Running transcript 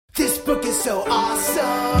book is so awesome.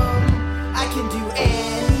 I can do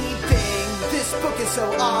anything. This book is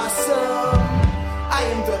so awesome. I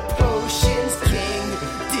am the potions king.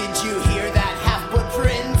 Did you hear that, Half-Blood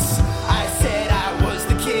Prince? I said I was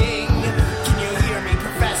the king. Can you hear me,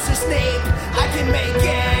 Professor Snape? I can make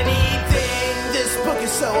anything. This book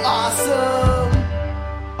is so awesome.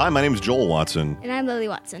 Hi, my name is Joel Watson. And I'm Lily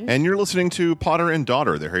Watson. And you're listening to Potter and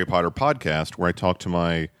Daughter, the Harry Potter podcast, where I talk to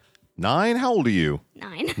my how old are you?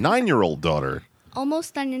 9. 9-year-old daughter.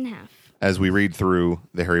 Almost 9.5. As we read through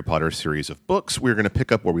the Harry Potter series of books, we're going to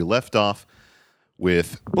pick up where we left off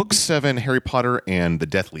with Book 7, Harry Potter and the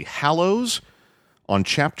Deathly Hallows, on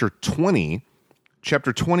Chapter 20.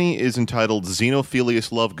 Chapter 20 is entitled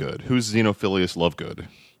Xenophilius Lovegood. Who's Xenophilius Lovegood?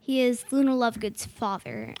 He is Luna Lovegood's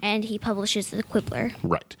father, and he publishes The Quibbler.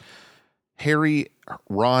 Right. Harry,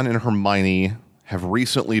 Ron, and Hermione have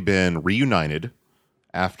recently been reunited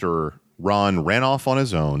after Ron ran off on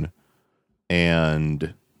his own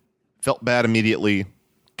and felt bad immediately,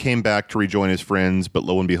 came back to rejoin his friends, but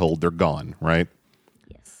lo and behold, they're gone, right?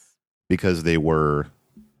 Yes. Because they were,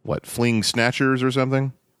 fleeing snatchers or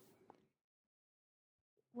something?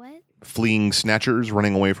 What? Fleeing snatchers,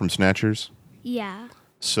 running away from snatchers? Yeah.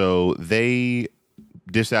 So they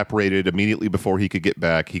disapparated immediately before he could get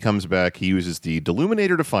back. He comes back, he uses the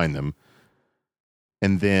Deluminator to find them,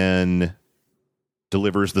 and then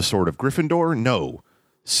delivers the Sword of Gryffindor? No.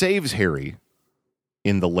 Saves Harry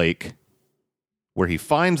in the lake, where he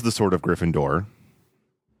finds the Sword of Gryffindor.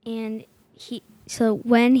 And so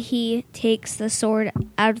when he takes the sword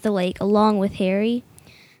out of the lake along with Harry,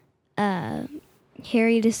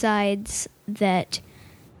 Harry decides that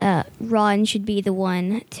Ron should be the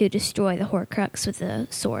one to destroy the Horcrux with the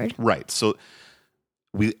sword. Right. So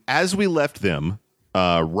as we left them,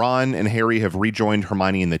 Ron and Harry have rejoined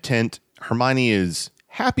Hermione in the tent. Hermione is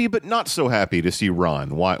happy, but not so happy to see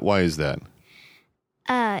Ron. Why is that?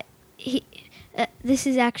 This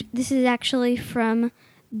is actually from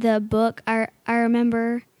the book. I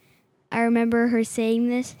remember her saying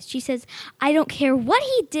this. She says, "I don't care what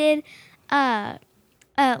he did. I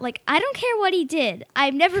don't care what he did.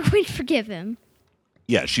 I'm never going to forgive him."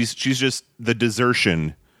 Yeah, she's just the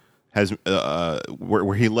desertion has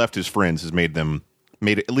where he left his friends has made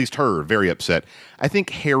at least her very upset. I think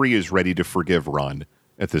Harry is ready to forgive Ron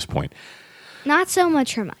at this point. Not so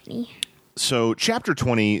much Hermione. So, Chapter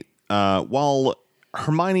 20, while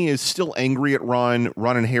Hermione is still angry at Ron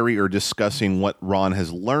and Harry are discussing what Ron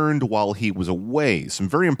has learned while he was away. Some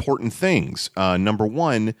very important things. Number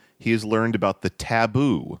one, he has learned about the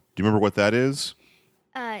taboo. Do you remember what that is?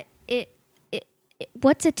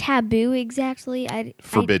 What's a taboo exactly?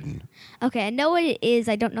 Forbidden. Okay, I know what it is.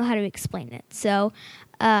 I don't know how to explain it. So,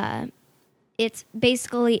 it's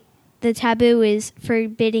basically the taboo is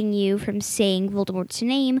forbidding you from saying Voldemort's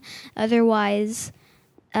name. Otherwise,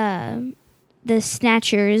 the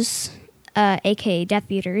Snatchers, aka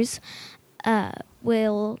Death Eaters,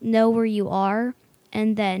 will know where you are,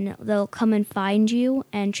 and then they'll come and find you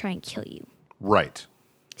and try and kill you. Right.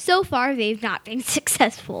 So far, they've not been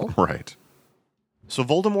successful. Right. So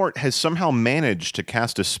Voldemort has somehow managed to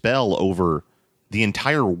cast a spell over the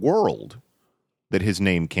entire world that his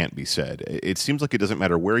name can't be said. It seems like it doesn't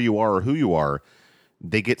matter where you are or who you are.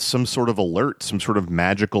 They get some sort of alert, some sort of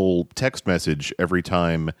magical text message every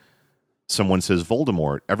time someone says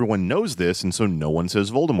Voldemort. Everyone knows this, and so no one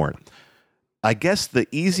says Voldemort. I guess the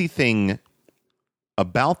easy thing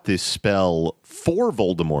about this spell for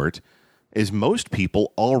Voldemort is most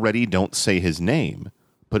people already don't say his name.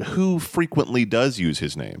 But who frequently does use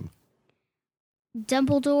his name?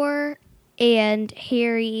 Dumbledore and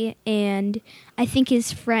Harry and I think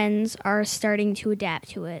his friends are starting to adapt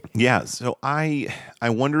to it. Yeah, so I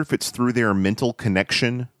wonder if it's through their mental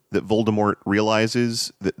connection that Voldemort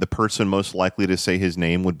realizes that the person most likely to say his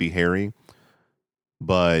name would be Harry.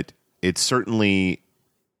 But it's certainly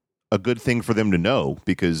a good thing for them to know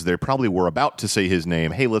because they probably were about to say his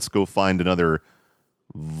name. Hey, let's go find another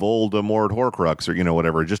Voldemort Horcrux or,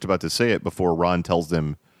 whatever, just about to say it before Ron tells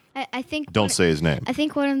them, I think don't say his name. I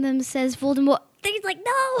think one of them says Voldemort. He's like,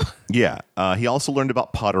 no! Yeah. He also learned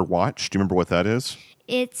about Potter Watch. Do you remember what that is?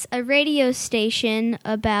 It's a radio station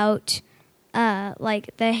about,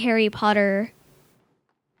 the Harry Potter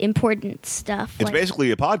important stuff. It's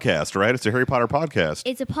basically a podcast, right? It's a Harry Potter podcast.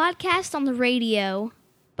 It's a podcast on the radio,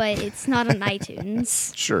 but it's not on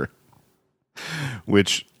iTunes. Sure.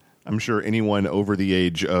 Which I'm sure anyone over the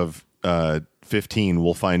age of 15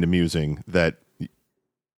 will find amusing that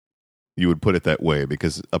you would put it that way,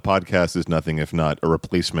 because a podcast is nothing if not a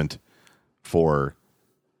replacement for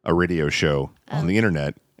a radio show on the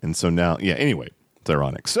internet. And so now, anyway, it's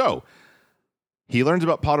ironic. So he learns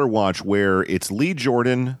about Potter Watch where it's Lee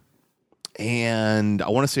Jordan and I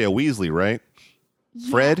want to say a Weasley, right?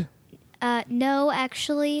 Yeah. Fred? No,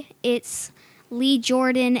 actually, it's Lee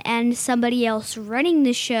Jordan and somebody else running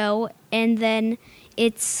the show, and then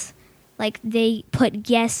it's like they put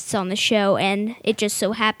guests on the show, and it just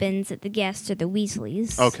so happens that the guests are the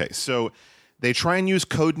Weasleys. Okay, so they try and use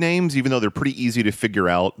code names, even though they're pretty easy to figure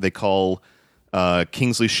out. They call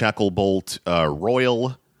Kingsley Shacklebolt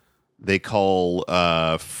Royal. They call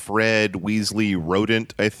Fred Weasley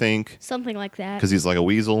Rodent, I think. Something like that. Because he's like a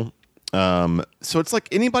weasel. So it's like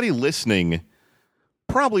anybody listening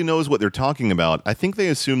probably knows what they're talking about. I think they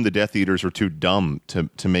assume the Death Eaters are too dumb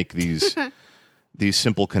to make these these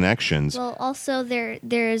simple connections. Well, also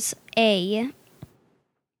there's a...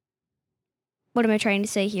 What am I trying to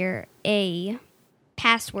say here? A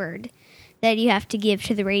password that you have to give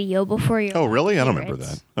to the radio before you... Oh, really? I don't remember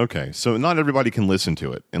that. Okay, so not everybody can listen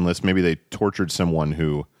to it unless maybe they tortured someone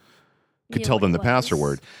who could tell them the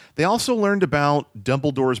password. They also learned about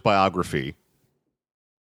Dumbledore's biography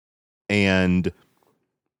and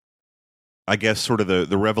I guess sort of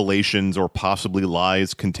the revelations or possibly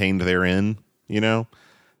lies contained therein, you know?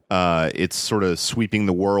 It's sort of sweeping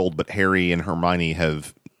the world, but Harry and Hermione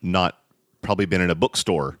have not probably been in a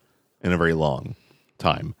bookstore in a very long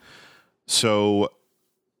time. So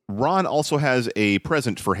Ron also has a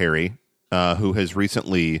present for Harry, who has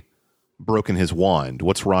recently broken his wand.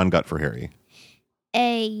 What's Ron got for Harry?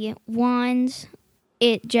 A wand.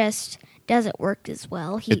 It just doesn't work as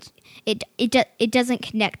well. It doesn't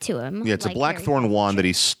connect to him. Yeah, it's like a blackthorn wand that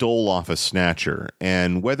he stole off a snatcher.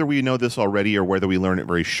 And whether we know this already or whether we learn it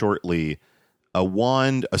very shortly,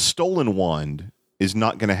 a stolen wand is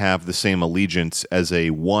not going to have the same allegiance as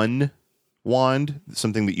a won wand,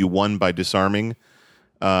 something that you won by disarming.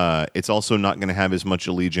 It's also not going to have as much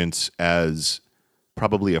allegiance as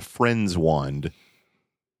probably a friend's wand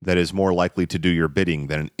that is more likely to do your bidding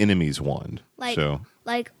than an enemy's wand.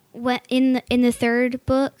 Like when in the third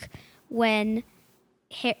book, when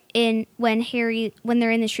they're in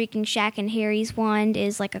the Shrieking Shack and Harry's wand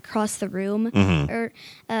is like across the room, or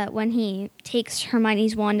when he takes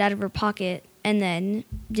Hermione's wand out of her pocket and then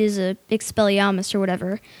does a Expelliarmus or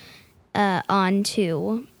whatever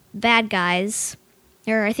onto bad guys,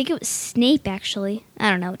 or I think it was Snape actually. I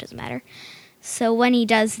don't know. It doesn't matter. So when he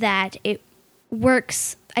does that, it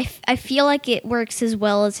works. I feel like it works as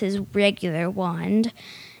well as his regular wand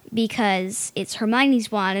because it's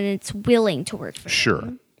Hermione's wand and it's willing to work for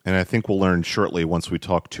him. And I think we'll learn shortly once we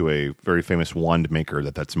talk to a very famous wand maker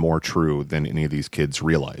that that's more true than any of these kids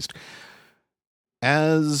realized.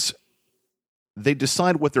 As they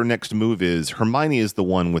decide what their next move is, Hermione is the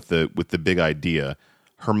one with the big idea.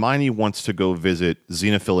 Hermione wants to go visit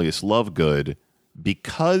Xenophilius Lovegood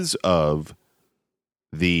because of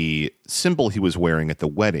the symbol he was wearing at the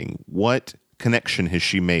wedding. What connection has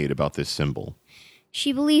she made about this symbol?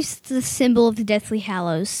 She believes it's the symbol of the Deathly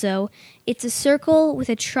Hallows, so it's a circle with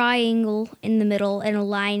a triangle in the middle and a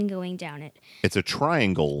line going down it. It's a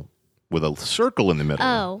triangle with a circle in the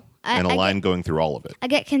middle. And a line going through all of it. I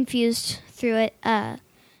get confused through it.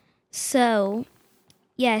 So,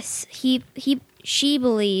 yes, she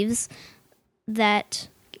believes that...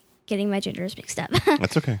 Getting my genders mixed up.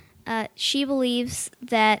 That's okay. She believes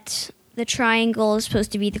that the triangle is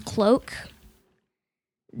supposed to be the cloak,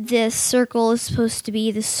 the circle is supposed to be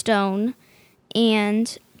the stone,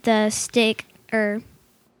 and the stick or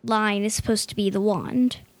line is supposed to be the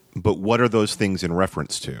wand. But what are those things in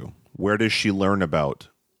reference to? Where does she learn about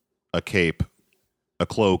a cape, a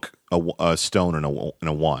cloak, a stone, and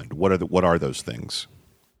a wand? What are those things?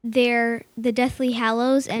 They're the Deathly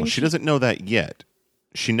Hallows, and she doesn't know that yet.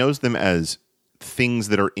 She knows them as things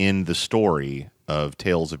that are in the story of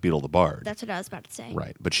Tales of Beetle the Bard. That's what I was about to say.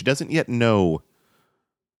 Right. But she doesn't yet know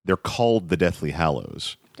they're called the Deathly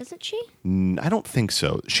Hallows. Doesn't she? I don't think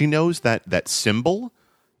so. She knows that symbol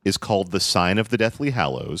is called the sign of the Deathly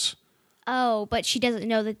Hallows. Oh, but she doesn't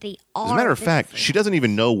know that they are. As a matter of fact, she doesn't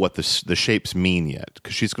even know what the shapes mean yet,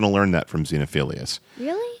 because she's going to learn that from Xenophilius.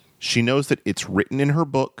 Really? She knows that it's written in her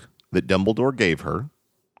book that Dumbledore gave her.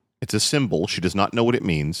 It's a symbol. She does not know what it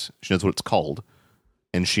means. She knows what it's called.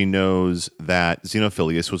 And she knows that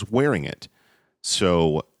Xenophilius was wearing it.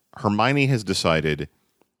 So Hermione has decided,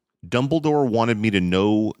 Dumbledore wanted me to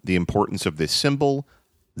know the importance of this symbol.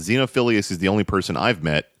 Xenophilius is the only person I've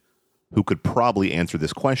met who could probably answer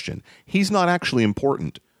this question. He's not actually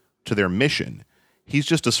important to their mission. He's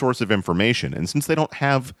just a source of information. And since they don't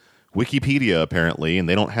have Wikipedia, apparently, and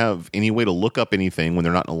they don't have any way to look up anything when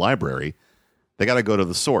they're not in a library, they got to go to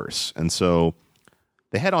the source. And so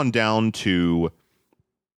they head on down to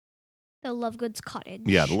The Lovegood's cottage.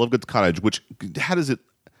 Yeah, the Lovegood's cottage, which, how does it...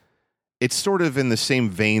 It's sort of in the same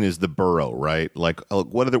vein as the Burrow, right? Like,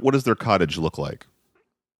 what does their cottage look like?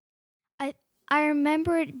 I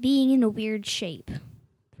remember it being in a weird shape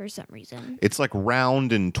for some reason. It's like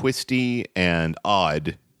round and twisty and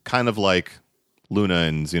odd, kind of like Luna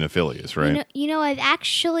and Xenophilius, right? I've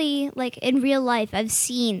actually, like, in real life, I've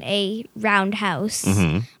seen a round house,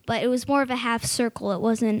 but it was more of a half circle. It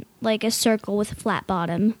wasn't like a circle with a flat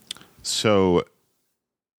bottom. So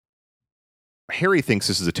Harry thinks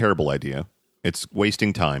this is a terrible idea. It's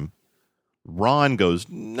wasting time. Ron goes,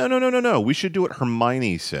 no. We should do what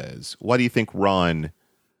Hermione says. Why do you think Ron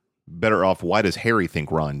better off? Why does Harry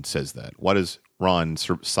think Ron says that? Why does Ron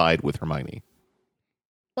side with Hermione?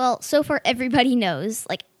 Well, so far everybody knows,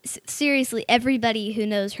 like, seriously, everybody who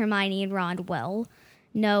knows Hermione and Ron well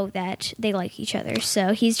know that they like each other.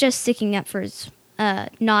 So he's just sticking up for his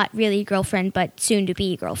not really girlfriend, but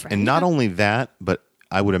soon-to-be girlfriend. And not only that, but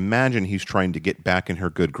I would imagine he's trying to get back in her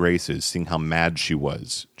good graces, seeing how mad she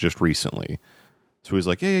was just recently. So he's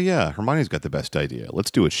like, yeah, Hermione's got the best idea.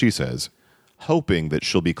 Let's do what she says, hoping that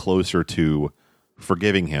she'll be closer to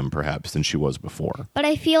forgiving him, perhaps, than she was before. But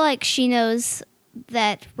I feel like she knows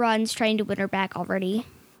that Ron's trying to win her back already.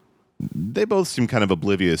 They both seem kind of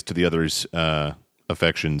oblivious to the other's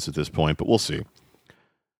affections at this point, but we'll see.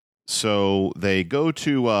 So they go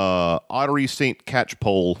to Ottery St.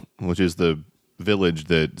 Catchpole, which is the village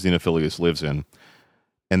that Xenophilius lives in,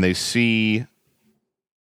 and they see...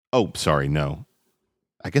 Oh, sorry, no.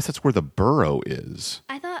 I guess that's where the Burrow is.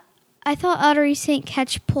 I thought Ottery St.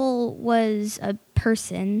 Catchpole was a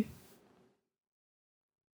person.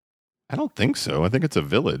 I don't think so. I think it's a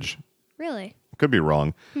village. Really? Could be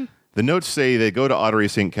wrong. The notes say they go to Ottery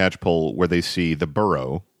St. Catchpole where they see the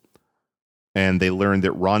Burrow, and they learn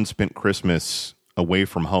that Ron spent Christmas away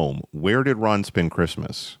from home. Where did Ron spend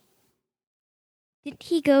Christmas? Did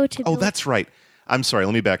he go to... Oh, that's right. I'm sorry.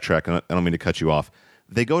 Let me backtrack. I don't mean to cut you off.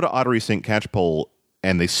 They go to Ottery St. Catchpole,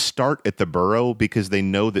 and they start at the Burrow because they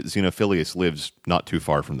know that Xenophilius lives not too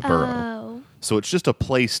far from the Burrow. Oh. So it's just a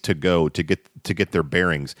place to go to get their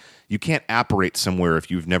bearings. You can't apparate somewhere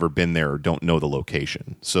if you've never been there or don't know the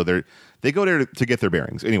location. So they go there to get their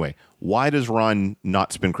bearings. Anyway, why does Ron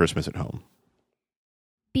not spend Christmas at home?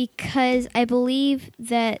 Because I believe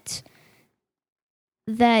that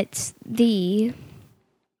the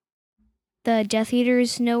Death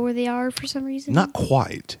Eaters know where they are for some reason. Not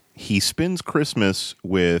quite. He spends Christmas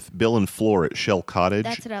with Bill and Fleur at Shell Cottage.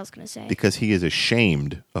 That's what I was going to say. Because he is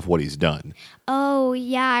ashamed of what he's done. Oh,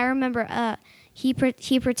 yeah, I remember. He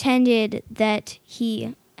pretended that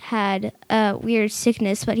he had a weird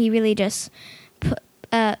sickness, but he really just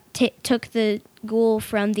took the ghoul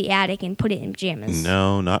from the attic and put it in pajamas.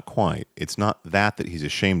 No, not quite. It's not that he's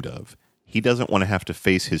ashamed of. He doesn't want to have to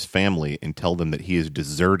face his family and tell them that he has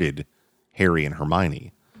deserted Harry and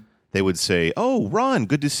Hermione. They would say, "Oh, Ron,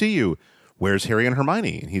 good to see you. Where's Harry and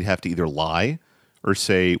Hermione?" And he'd have to either lie or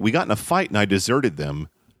say, "We got in a fight and I deserted them,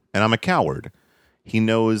 and I'm a coward." He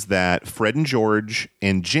knows that Fred and George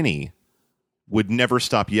and Ginny would never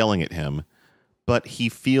stop yelling at him, but he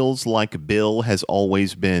feels like Bill has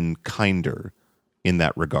always been kinder in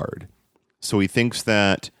that regard. So he thinks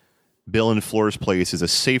that Bill and Fleur's place is a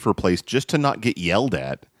safer place just to not get yelled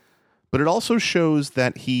at. But it also shows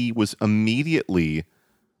that he was immediately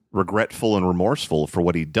regretful and remorseful for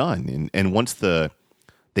what he'd done. And once the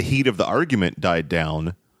heat of the argument died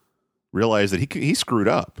down, realized that he screwed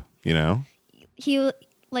up, you know? He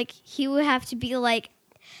would have to be like,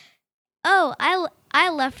 "Oh, I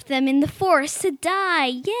left them in the forest to die.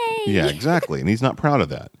 Yay!" Yeah, exactly. And he's not proud of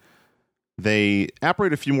that. They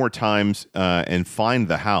apparate a few more times and find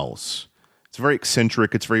the house. It's very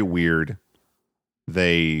eccentric. It's very weird.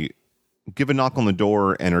 They give a knock on the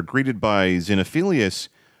door and are greeted by Xenophilius.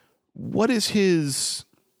 What is his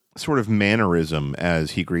sort of mannerism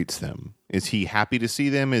as he greets them? Is he happy to see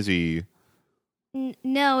them? Is he...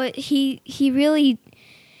 No, he really...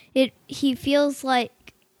 He feels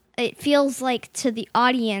like... It feels like to the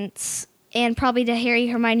audience, and probably to Harry,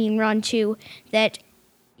 Hermione, and Ron too, that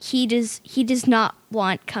he does not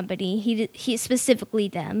want company. He specifically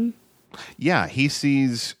them. Yeah, he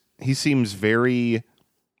seems very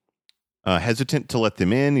hesitant to let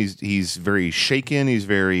them in. He's very shaken. He's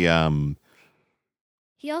very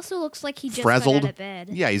he also looks like he just frazzled. got out of bed.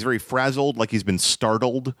 Yeah, he's very frazzled, like he's been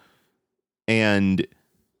startled. And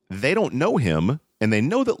they don't know him, and they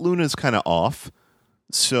know that Luna's kind of off.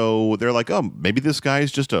 So they're like, "Oh, maybe this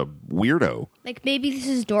guy's just a weirdo. Like, maybe this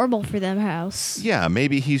is normal for them house." Yeah,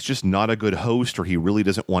 maybe he's just not a good host, or he really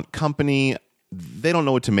doesn't want company. They don't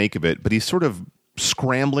know what to make of it, but he's sort of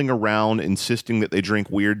scrambling around, insisting that they drink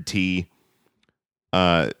weird tea.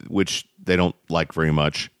 which they don't like very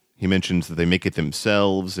much. He mentions that they make it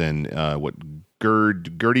themselves and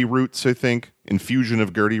Gertie roots, I think. Infusion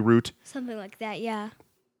of Gertie root. Something like that, yeah.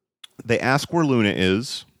 They ask where Luna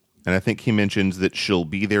is, and I think he mentions that she'll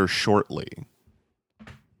be there shortly.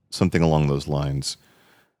 Something along those lines.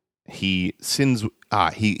 He sends.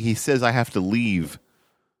 He says, I have to leave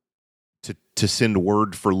to send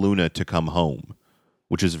word for Luna to come home,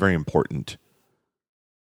 which is very important.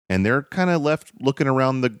 And they're kind of left looking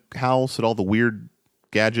around the house at all the weird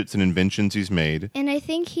gadgets and inventions he's made. And I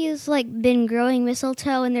think he's been growing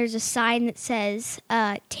mistletoe, and there's a sign that says,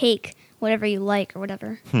 take whatever you like or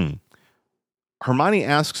whatever. Hermione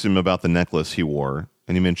asks him about the necklace he wore,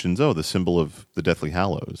 and he mentions, the symbol of the Deathly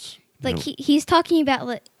Hallows. He's talking about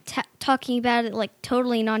it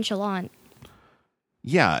totally nonchalant.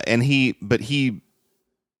 Yeah, and he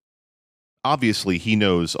obviously he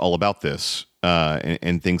knows all about this,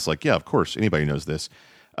 and things like, yeah, of course, anybody knows this.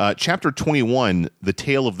 Chapter 21, The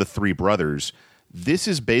Tale of the Three Brothers. This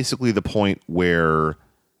is basically the point where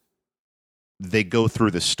they go through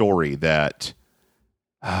the story that,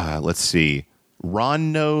 let's see,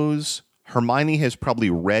 Ron knows, Hermione has probably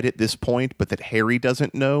read at this point, but that Harry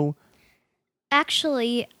doesn't know.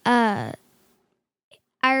 Actually, I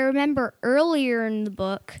remember earlier in the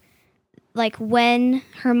book, when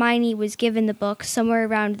Hermione was given the book, somewhere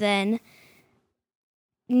around then,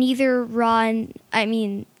 neither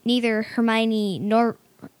Hermione nor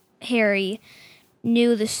Harry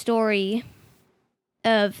knew the story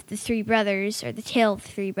of the three brothers, or the tale of the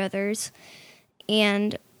three brothers.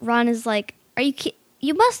 And Ron is like, are you kidding?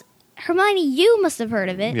 Hermione, you must have heard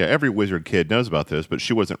of it. Yeah, every wizard kid knows about this, but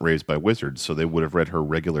she wasn't raised by wizards, so they would have read her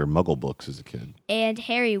regular Muggle books as a kid. And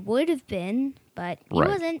Harry would have been, but he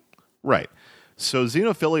wasn't. Right. So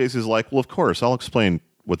Xenophilius is like, well, of course, I'll explain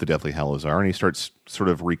what the Deathly Hallows are, and he starts sort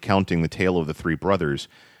of recounting the tale of the three brothers.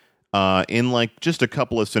 In just a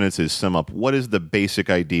couple of sentences, sum up, what is the basic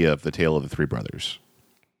idea of the tale of the three brothers?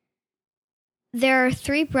 There are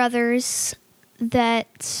three brothers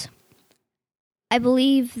that I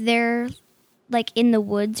believe they're in the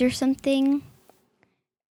woods or something.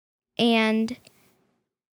 And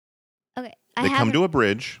okay, they come to a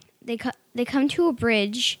bridge. They come to a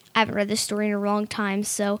bridge. I haven't read this story in a long time,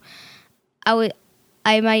 so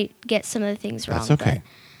I might get some of the things wrong. That's okay.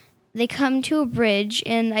 They come to a bridge,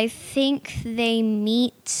 and I think they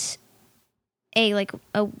meet a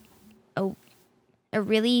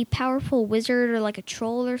really powerful wizard, or a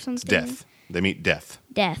troll or something. Death. They meet Death.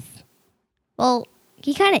 Death. Well,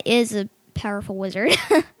 he kind of is a powerful wizard.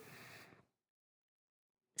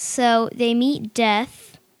 So they meet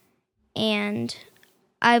Death, and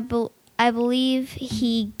I believe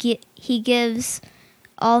he gives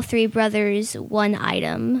all three brothers one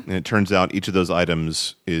item. And it turns out each of those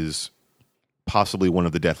items is possibly one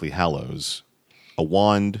of the Deathly Hallows. A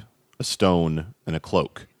wand, a stone, and a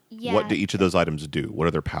cloak. Yeah. What do each of those items do? What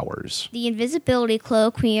are their powers? The invisibility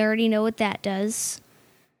cloak, we already know what that does.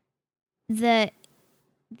 The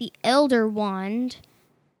Elder Wand,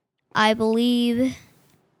 I believe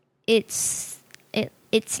it's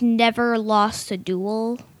never lost a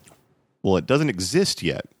duel. Well, it doesn't exist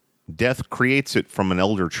yet. Death creates it from an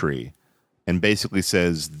elder tree and basically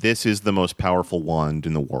says, this is the most powerful wand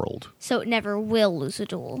in the world. So it never will lose a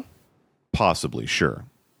duel. Possibly, sure.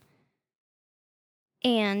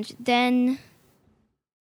 And then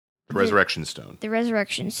The Resurrection Stone. The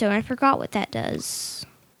Resurrection Stone. I forgot what that does.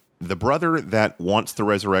 The brother that wants the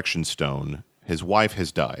Resurrection Stone, his wife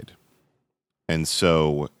has died. And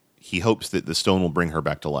so he hopes that the stone will bring her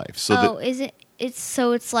back to life. So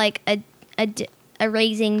it's like a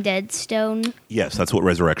raising dead stone? Yes, that's what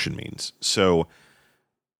resurrection means. So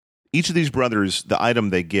each of these brothers, the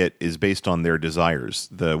item they get is based on their desires.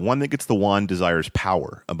 The one that gets the wand desires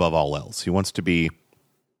power above all else. He wants to be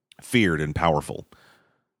feared and powerful.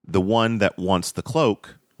 The one that wants the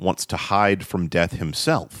cloak wants to hide from Death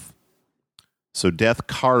himself. So Death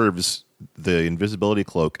carves the invisibility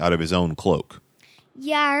cloak out of his own cloak.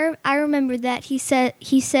 Yeah, I remember that. He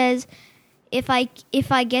says, if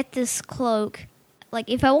I get this cloak,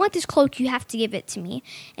 if I want this cloak, you have to give it to me.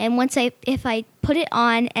 And if I put it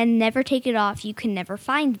on and never take it off, you can never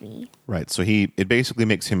find me. Right. So it basically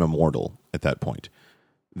makes him immortal at that point.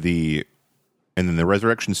 And then the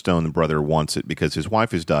Resurrection Stone, the brother wants it because his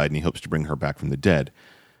wife has died and he hopes to bring her back from the dead.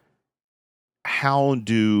 How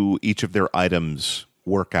do each of their items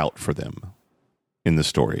work out for them in the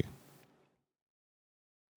story?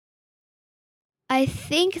 I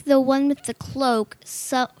think the one with the cloak,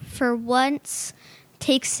 for once,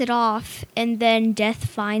 takes it off and then Death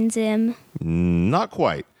finds him. Not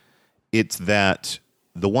quite. It's that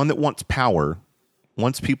the one that wants power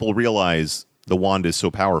once people realize the wand is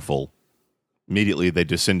so powerful, immediately they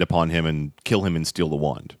descend upon him and kill him and steal the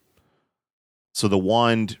wand. So the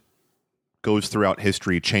wand goes throughout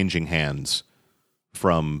history changing hands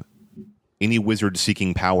from any wizard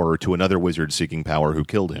seeking power to another wizard seeking power who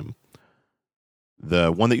killed him.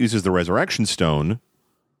 The one that uses the resurrection stone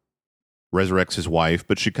resurrects his wife,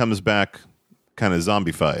 but she comes back kind of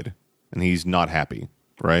zombified, and he's not happy,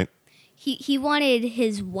 right? He wanted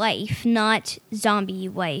his wife, not zombie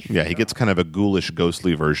wife. Yeah, he gets kind of a ghoulish,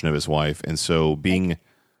 ghostly version of his wife, and so being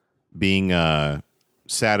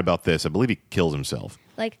sad about this, I believe he kills himself.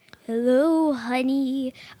 Like, hello,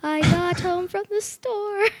 honey, I got home from the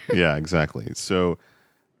store. Yeah, exactly. So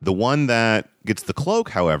the one that gets the cloak,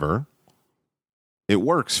 however, it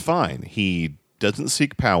works fine. He doesn't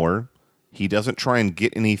seek power. He doesn't try and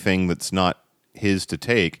get anything that's not his to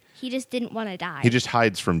take. He just didn't want to die. He just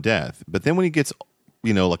hides from death. But then when he gets,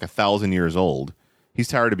 like 1,000 years old, he's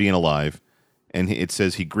tired of being alive, and it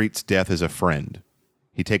says he greets death as a friend.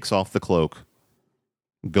 He takes off the cloak,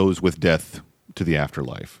 goes with death to the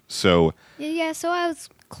afterlife. So yeah, so I was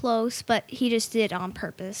close, but he just did it on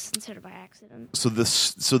purpose instead of by accident. So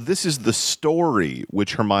this is the story,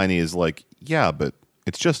 which Hermione is like, yeah, but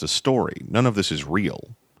it's just a story. None of this is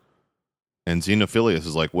real. And Xenophilius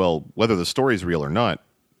is like, well, whether the story is real or not,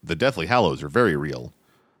 the Deathly Hallows are very real.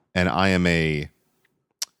 And I am a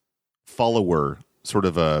follower, sort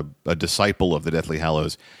of a disciple of the Deathly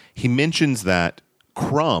Hallows. He mentions that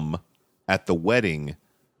Crumb at the wedding,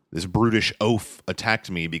 this brutish oaf, attacked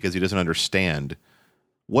me because he doesn't understand.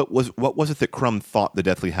 What was it that Crumb thought the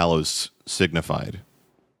Deathly Hallows signified?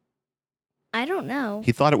 I don't know.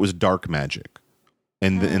 He thought it was dark magic,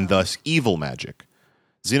 and thus evil magic.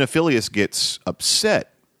 Xenophilius gets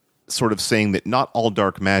upset, sort of saying that not all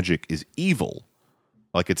dark magic is evil.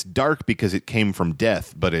 Like, it's dark because it came from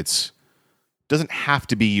death, but it doesn't have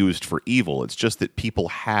to be used for evil. It's just that people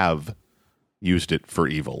have used it for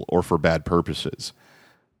evil or for bad purposes.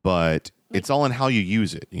 But it's all in how you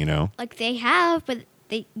use it, Like, they have, but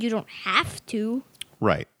you don't have to.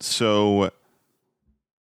 Right. So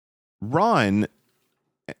Ron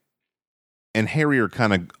and Harry are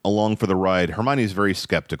kind of along for the ride. Hermione's very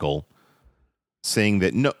skeptical, saying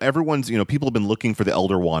that no, everyone's, people have been looking for the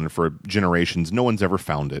Elder Wand for generations. No one's ever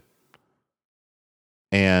found it.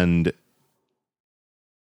 And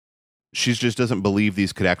she just doesn't believe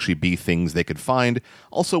these could actually be things they could find.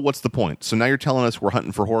 Also, what's the point? So now you're telling us we're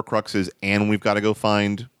hunting for Horcruxes and we've got to go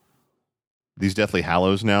find these Deathly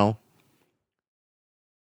Hallows now?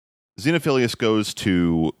 Xenophilius goes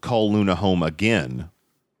to call Luna home again,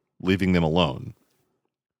 leaving them alone.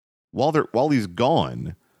 While he's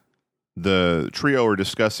gone, the trio are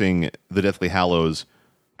discussing the Deathly Hallows,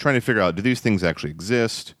 trying to figure out, do these things actually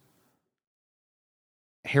exist?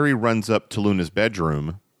 Harry runs up to Luna's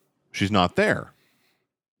bedroom. She's not there.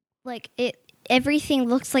 Like, everything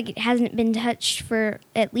looks like it hasn't been touched for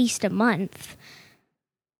at least a month.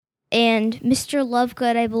 And Mr.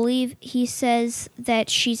 Lovegood, I believe, he says that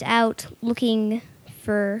she's out looking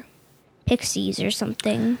for pixies or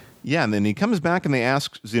something. Yeah, and then he comes back and they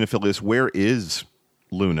ask Xenophilius, where is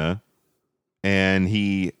Luna? And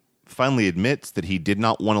he finally admits that he did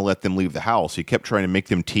not want to let them leave the house. He kept trying to make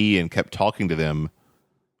them tea and kept talking to them.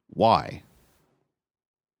 Why?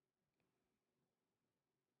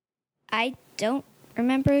 I don't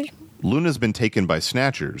remember. Luna's been taken by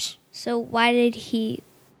Snatchers. So why did he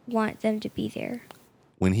want them to be there?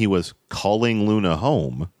 When he was calling Luna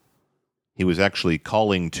home, he was actually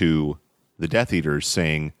calling to the Death Eaters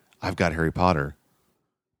saying, I've got Harry Potter.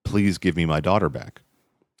 Please give me my daughter back.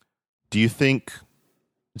 Do you think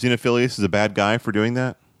Xenophilius is a bad guy for doing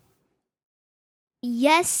that?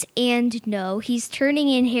 Yes and no. He's turning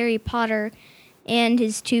in Harry Potter and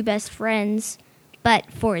his two best friends,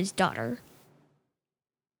 but for his daughter.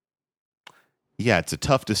 Yeah, it's a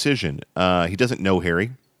tough decision. He doesn't know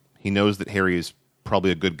Harry. He knows that Harry is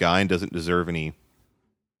probably a good guy and doesn't deserve any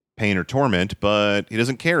pain or torment, but he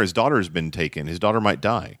doesn't care. His daughter's been taken. His daughter might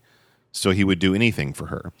die. So he would do anything for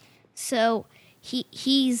her. So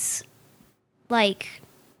he's like,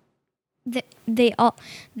 they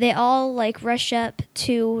all like rush up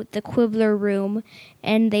to the Quibbler room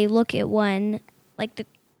and they look at one, like the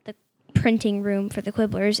printing room for the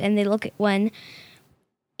Quibblers, and they look at one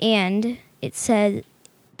and it said,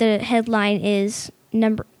 the headline is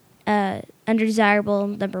undesirable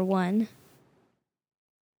number 1.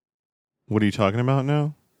 What are you talking about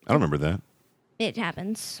now? I don't remember that. It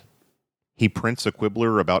happens. He prints a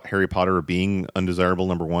Quibbler about Harry Potter being undesirable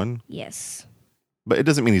number 1? Yes. But it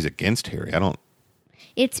doesn't mean he's against Harry. I don't...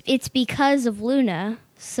 It's because of Luna.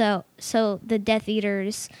 So the Death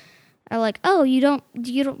Eaters are like, oh, you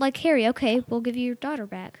don't like Harry? Okay, we'll give you your daughter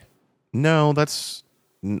back. No,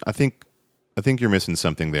 I think you're missing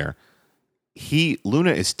something there.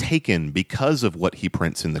 Luna is taken because of what he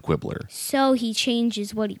prints in the Quibbler. So he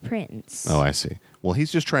changes what he prints. Oh, I see. Well,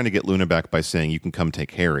 he's just trying to get Luna back by saying, you can come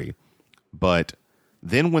take Harry. But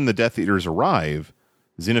then when the Death Eaters arrive,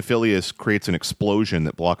 Xenophilius creates an explosion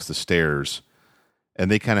that blocks the stairs,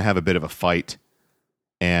 and they kind of have a bit of a fight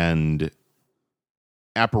and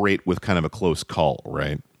apparate with kind of a close call,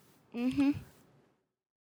 right? Mm-hmm.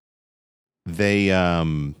 They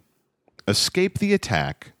escape the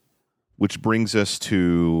attack, which brings us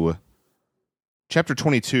to Chapter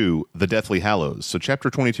 22, The Deathly Hallows. So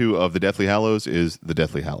Chapter 22 of The Deathly Hallows is The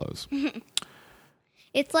Deathly Hallows.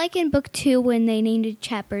 It's like in Book 2 when they named a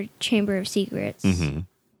chapter Chamber of Secrets. Mm-hmm.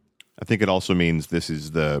 I think it also means this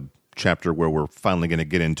is the chapter where we're finally going to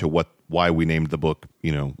get into why we named the book,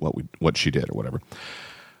 what she did or whatever.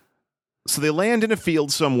 So they land in a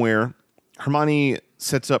field somewhere. Hermione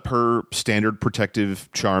sets up her standard protective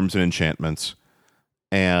charms and enchantments.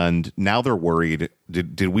 And now they're worried.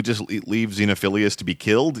 Did we just leave Xenophilius to be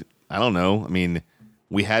killed? I don't know. I mean,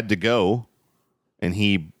 we had to go, and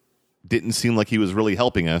he didn't seem like he was really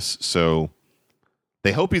helping us. So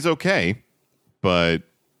they hope he's okay. But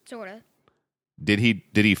Sorta. did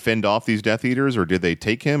he fend off these Death Eaters, or did they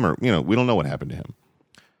take him? Or we don't know what happened to him.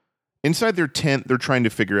 Inside their tent, they're trying to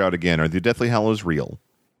figure out again: are the Deathly Hallows real?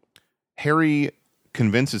 Harry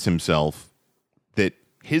convinces himself that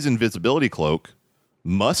his invisibility cloak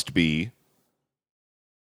must be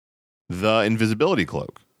the invisibility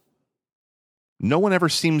cloak. No one ever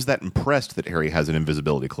seems that impressed that Harry has an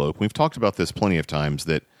invisibility cloak. We've talked about this plenty of times,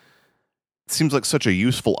 that it seems like such a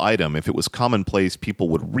useful item. If it was commonplace, people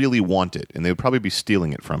would really want it, and they would probably be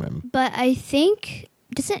stealing it from him. But I think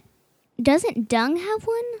doesn't Dung have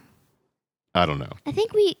one? I don't know. I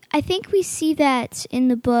think we see that in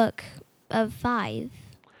the book of 5.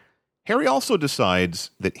 Harry also decides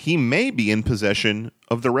that he may be in possession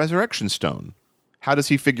of the Resurrection Stone. How does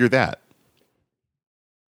he figure that?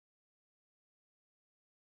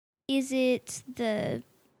 Is it the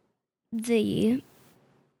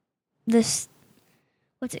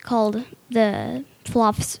what's it called? The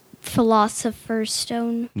Philosopher's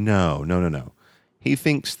Stone? No. He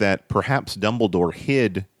thinks that perhaps Dumbledore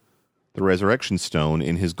hid the Resurrection Stone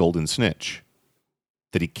in his golden snitch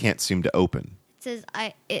that he can't seem to open.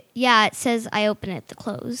 It says I open it to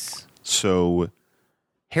close. So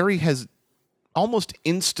Harry has almost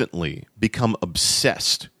instantly become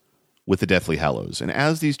obsessed with the Deathly Hallows. And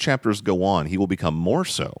as these chapters go on, he will become more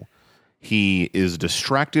so. He is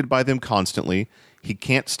distracted by them constantly. He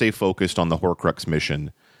can't stay focused on the Horcrux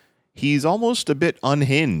mission. He's almost a bit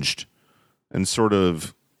unhinged and sort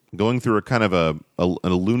of going through a kind of a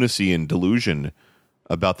lunacy and delusion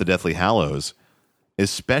about the Deathly Hallows,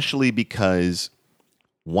 especially because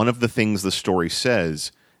one of the things the story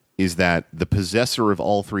says is that the possessor of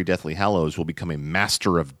all 3 Deathly Hallows will become a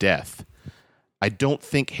master of death. I don't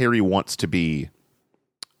think Harry wants to be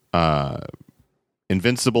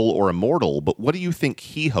invincible or immortal, but what do you think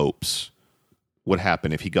he hopes would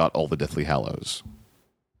happen if he got all the Deathly Hallows?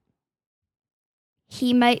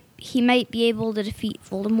 He might be able to defeat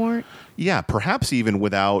Voldemort. Yeah, perhaps even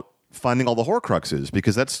without finding all the Horcruxes,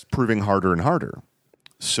 because that's proving harder and harder.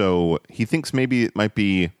 So he thinks maybe it might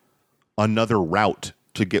be another route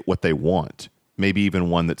to get what they want. Maybe even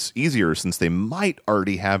one that's easier, since they might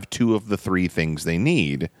already have 2 of the 3 things they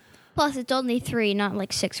need. Plus, it's only 3, not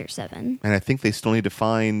like 6 or 7. And I think they still need to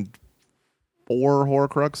find 4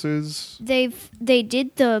 Horcruxes. They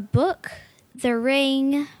did the book, the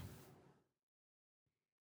ring,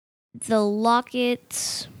 the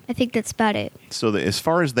locket. I think that's about it. So as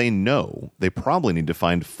far as they know, they probably need to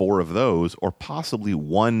find 4 of those, or possibly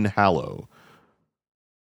 1 Hallow.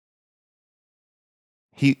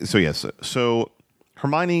 So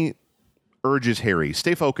Hermione urges Harry,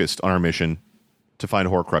 stay focused on our mission to find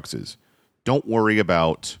Horcruxes. Don't worry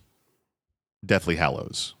about Deathly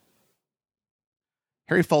Hallows.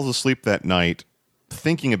 Harry falls asleep that night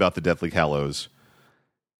thinking about the Deathly Hallows,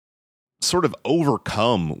 sort of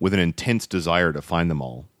overcome with an intense desire to find them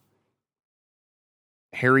all.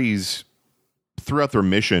 Harry's, throughout their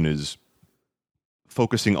mission, is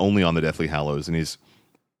focusing only on the Deathly Hallows, and he's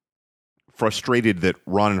frustrated that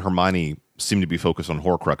Ron and Hermione seem to be focused on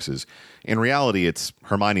Horcruxes. In reality, it's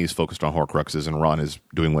Hermione's focused on Horcruxes, and Ron is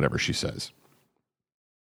doing whatever she says.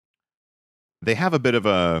 They have a bit of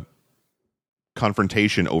a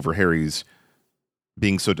confrontation over Harry's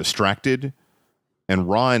being so distracted, and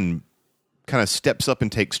Ron kind of steps up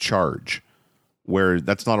and takes charge, where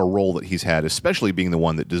that's not a role that he's had, especially being the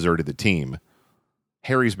one that deserted the team.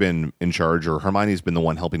 Harry's been in charge or Hermione's been the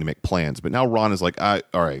one helping to make plans. But now Ron is like, all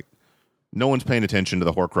right, no one's paying attention to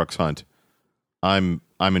the Horcrux hunt. I'm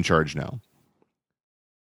in charge now.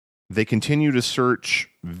 They continue to search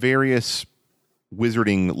various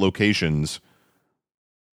wizarding locations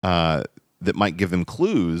that might give them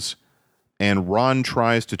clues, and Ron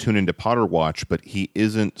tries to tune into Potter Watch, but he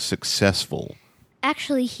isn't successful.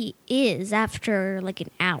 Actually, he is after like an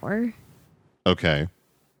hour. Okay.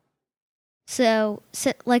 So,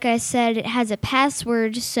 like I said, it has a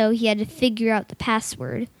password, so he had to figure out the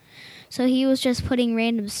password. So he was just putting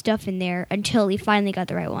random stuff in there until he finally got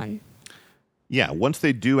the right one. Yeah, once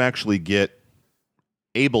they do actually get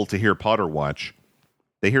able to hear Potter Watch,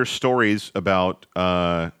 they hear stories about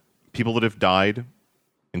people that have died,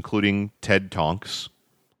 including Ted Tonks.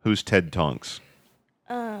 Who's Ted Tonks?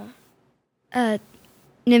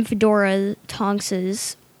 Nymphadora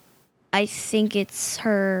Tonks's, I think it's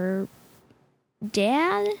her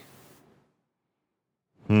dad?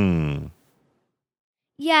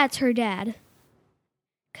 Yeah, it's her dad.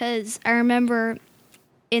 'Cause I remember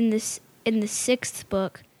in the 6th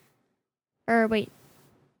book, or wait,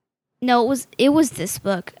 no, it was this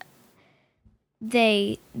book.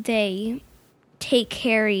 They take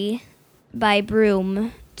Harry by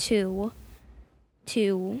broom to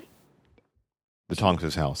The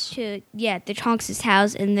Tonks' house. the Tonks'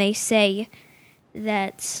 house, and they say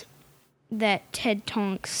that Ted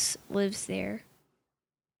Tonks lives there.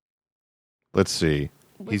 Let's see.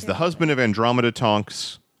 He's the husband of Andromeda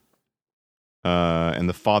Tonks and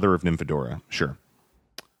the father of Nymphadora. Sure.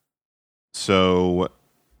 So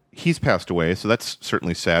he's passed away, so that's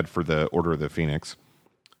certainly sad for the Order of the Phoenix.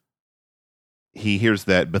 He hears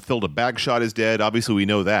that Bathilda Bagshot is dead. Obviously, we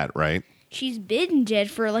know that, right? She's been dead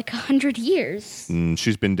for like 100 years.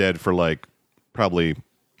 She's been dead for like probably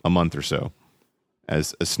a month or so,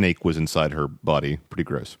 as a snake was inside her body. Pretty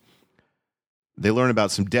gross. They learn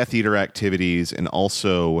about some Death Eater activities, and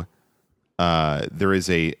also there is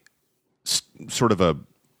a sort of a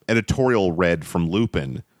editorial read from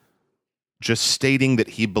Lupin just stating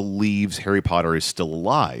that he believes Harry Potter is still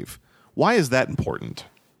alive. Why is that important?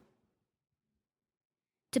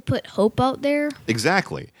 To put hope out there?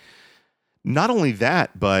 Exactly. Not only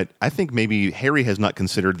that, but I think maybe Harry has not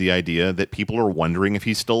considered the idea that people are wondering if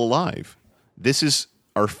he's still alive. This is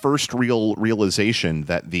our first real realization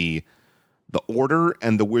that the Order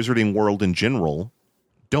and the wizarding world in general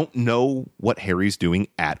don't know what Harry's doing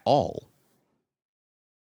at all.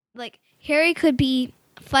 Like, Harry could be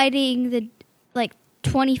fighting the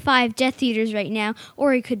 25 Death Eaters right now,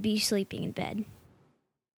 or he could be sleeping in bed.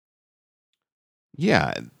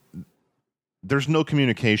 Yeah. There's no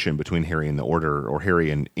communication between Harry and the Order, or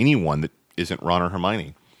Harry and anyone that isn't Ron or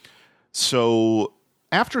Hermione. So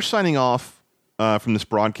after signing off from this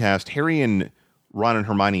broadcast, Harry and Ron and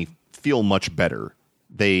Hermione feel much better.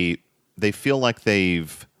 They feel like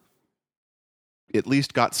they've at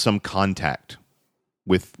least got some contact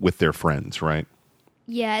with their friends, right?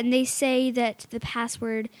 Yeah, and they say that the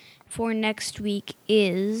password for next week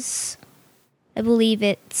is, I believe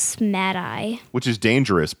it's Mad Eye. Which is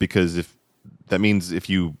dangerous, because that means if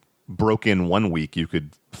you broke in one week, you could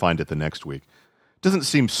find it the next week. Doesn't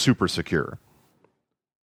seem super secure.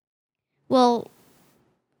 Well,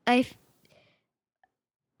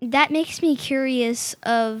 that makes me curious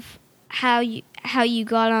of how you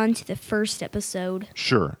got onto the first episode.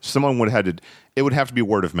 Sure. Someone would have to... It would have to be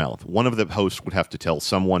word of mouth. One of the hosts would have to tell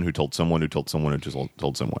someone who told someone who told someone who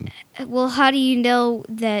told someone. Well, how do you know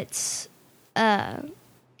that one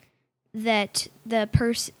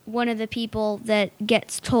of the people that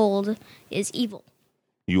gets told is evil?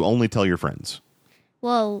 You only tell your friends.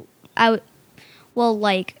 Well, I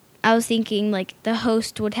was thinking the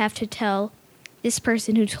host would have to tell this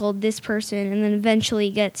person who told this person, and then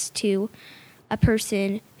eventually gets to a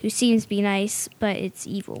person who seems to be nice, but it's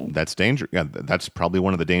evil. That's danger. Yeah, that's probably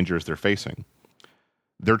one of the dangers they're facing.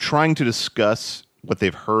 They're trying to discuss what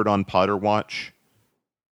they've heard on Potter Watch,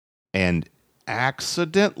 and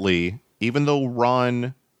accidentally, even though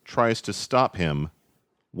Ron tries to stop him,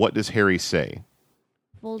 what does Harry say?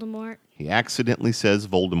 Voldemort. He accidentally says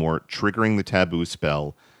Voldemort, triggering the taboo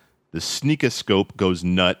spell. The sneakoscope goes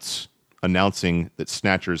nuts, announcing that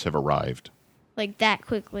Snatchers have arrived. Like that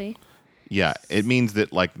quickly. Yeah, it means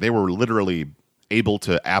that they were literally able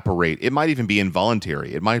to apparate. It might even be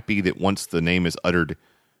involuntary. It might be that once the name is uttered,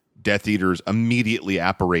 Death Eaters immediately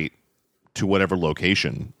apparate to whatever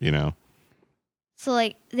location, So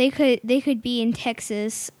they could be in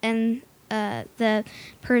Texas, and the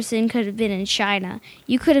person could have been in China.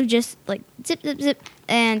 You could have just zip zip zip,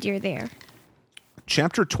 and you're there.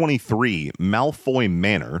 Chapter 23, Malfoy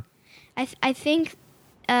Manor. I think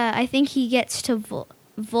I think he gets to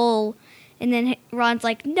Vol, and then Ron's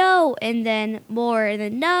like, no, and then more, and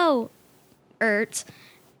then no,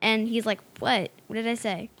 and he's like, what? What did I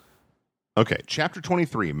say? Okay, chapter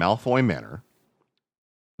 23, Malfoy Manor.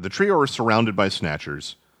 The trio are surrounded by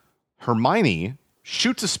Snatchers. Hermione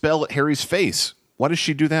shoots a spell at Harry's face. Why does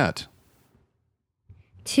she do that?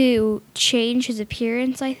 To change his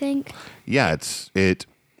appearance, I think. Yeah, it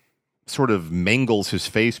sort of mangles his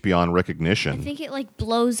face beyond recognition. I think it like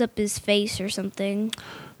blows up his face or something.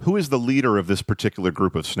 Who is the leader of this particular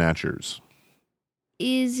group of Snatchers?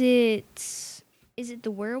 Is it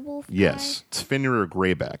the werewolf guy? Yes, it's Fenrir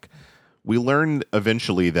Greyback. We learned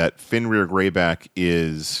eventually that Fenrir Greyback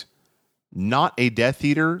is not a Death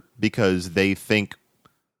Eater because they think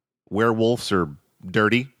werewolves are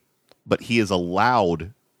dirty, but he is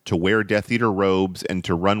allowed to wear Death Eater robes and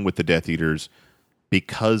to run with the Death Eaters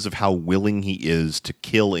because of how willing he is to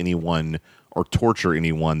kill anyone or torture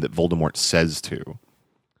anyone that Voldemort says to.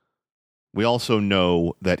 We also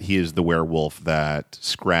know that he is the werewolf that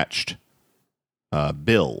scratched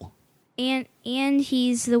Bill. And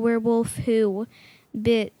he's the werewolf who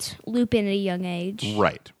bit Lupin at a young age.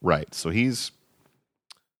 Right. So you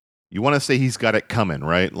want to say he's got it coming,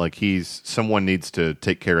 right? Like someone needs to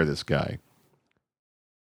take care of this guy.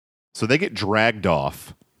 So they get dragged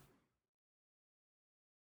off.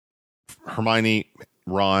 Hermione,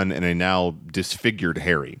 Ron, and a now disfigured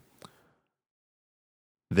Harry.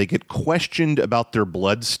 They get questioned about their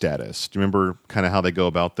blood status. Do you remember kind of how they go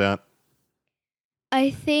about that?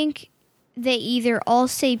 I think they either all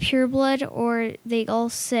say pure blood or they all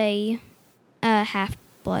say half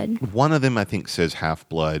blood. One of them, I think, says half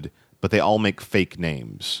blood, but they all make fake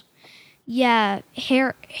names. Yeah,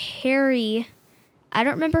 Harry, I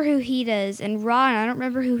don't remember who he does, and Ron, I don't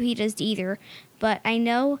remember who he does either, but I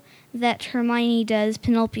know that Hermione does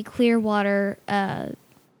Penelope Clearwater, Yeah,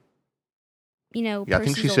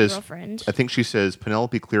 Percy's old girlfriend. I think she says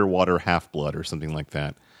Penelope Clearwater half-blood or something like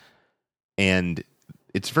that. And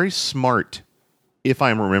it's very smart, if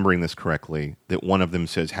I'm remembering this correctly, that one of them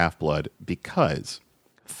says half-blood, because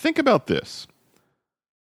think about this.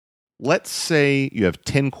 Let's say you have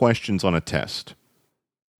 10 questions on a test,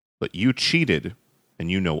 but you cheated and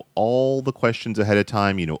you know all the questions ahead of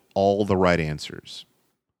time, you know all the right answers.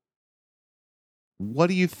 What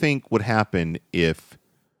do you think would happen if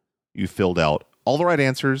you filled out all the right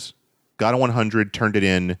answers, got a 100, turned it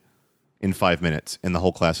in 5 minutes, and the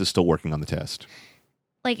whole class is still working on the test?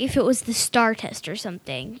 Like if it was the STAR test or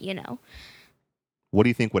something, What do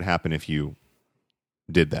you think would happen if you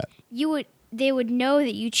did that? They would know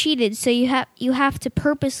that you cheated, so you have to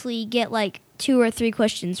purposely get like 2 or 3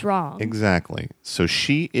 questions wrong. Exactly. So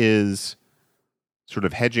she is sort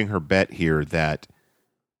of hedging her bet here that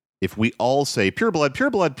if we all say pure blood,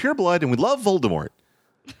 pure blood, pure blood, and we love Voldemort.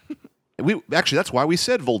 That's why we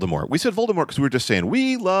said Voldemort. We said Voldemort because we were just saying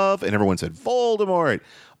we love, and everyone said Voldemort.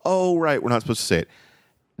 Oh, right, we're not supposed to say it.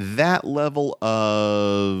 That level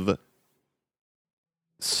of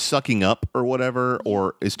sucking up or whatever,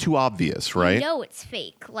 or is too obvious, right? You know it's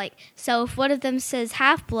fake. So if one of them says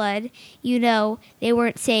half-blood, they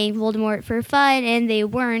weren't saying Voldemort for fun, and they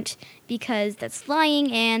weren't because that's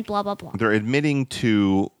lying and blah, blah, blah. They're admitting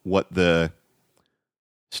to what the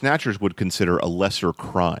Snatchers would consider a lesser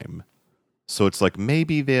crime. So it's like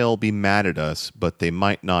maybe they'll be mad at us, but they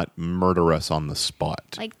might not murder us on the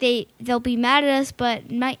spot. Like they'll be mad at us,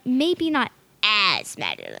 but maybe not as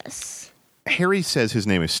mad at us. Harry says his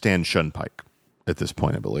name is Stan Shunpike at this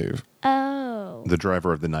point, I believe. Oh. The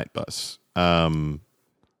driver of the night bus.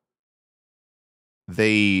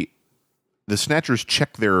 The Snatchers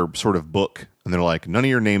check their sort of book, and they're like, none of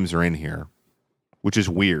your names are in here, which is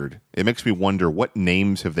weird. It makes me wonder, what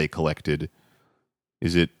names have they collected?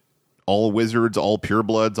 Is it all wizards, all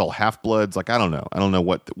purebloods, all half-bloods? Like, I don't know. I don't know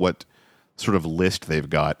what sort of list they've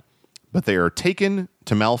got. But they are taken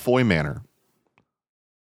to Malfoy Manor.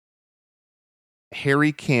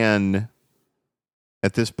 Harry can,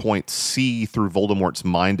 at this point, see through Voldemort's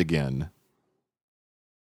mind again.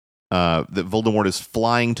 That Voldemort is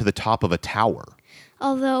flying to the top of a tower.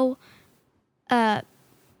 Although,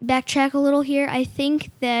 backtrack a little here, I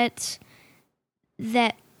think that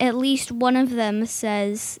at least one of them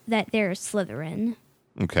says that they're Slytherin.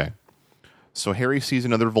 Okay. So Harry sees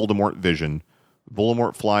another Voldemort vision.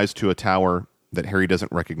 Voldemort flies to a tower that Harry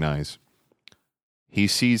doesn't recognize. He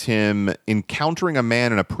sees him encountering a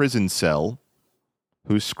man in a prison cell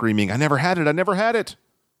who's screaming, "I never had it! I never had it!"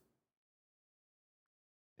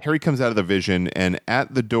 Harry comes out of the vision, and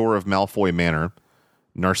at the door of Malfoy Manor,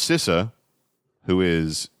 Narcissa, who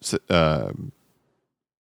is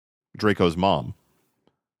Draco's mom,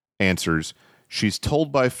 answers. She's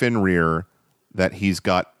told by Fenrir that he's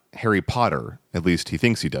got Harry Potter. At least he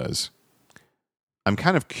thinks he does. I'm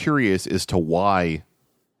kind of curious as to why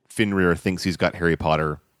Fenrir thinks he's got Harry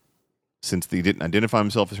Potter, since he didn't identify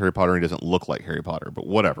himself as Harry Potter and he doesn't look like Harry Potter, but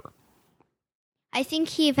whatever. I think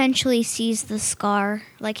he eventually sees the scar,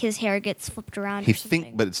 like his hair gets flipped around or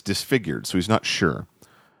something. But it's disfigured, so he's not sure.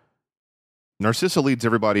 Narcissa leads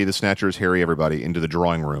everybody, the Snatchers, Harry, everybody, into the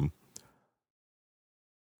drawing room.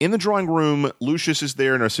 In the drawing room, Lucius is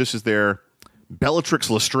there, Narcissa is there, Bellatrix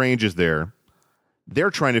Lestrange is there. They're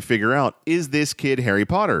trying to figure out, is this kid Harry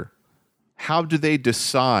Potter? How do they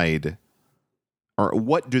decide, or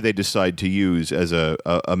what do they decide to use as a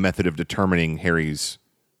method of determining Harry's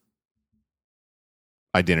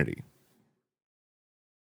identity?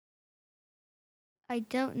 I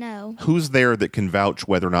don't know. Who's there that can vouch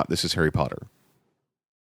whether or not this is Harry Potter?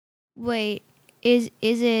 Wait, is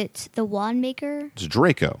it the wand maker? It's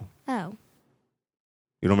Draco. Oh.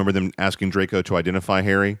 You don't remember them asking Draco to identify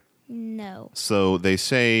Harry? No. So they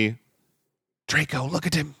say, Draco, look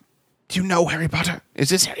at him. Do you know Harry Potter? Is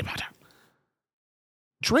this Harry Potter?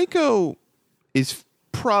 Draco is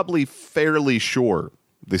probably fairly sure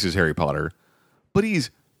this is Harry Potter, but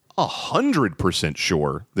he's 100%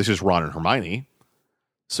 sure this is Ron and Hermione.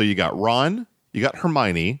 So you got Ron, you got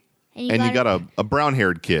Hermione, and you got a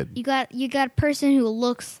brown-haired kid. You got a person who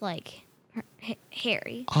looks like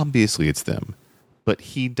Harry. Obviously it's them. But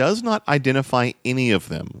he does not identify any of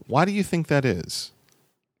them. Why do you think that is?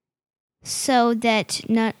 Is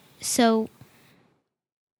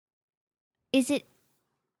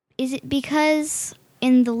it because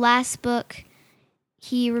in the last book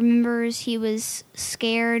he remembers he was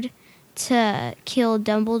scared to kill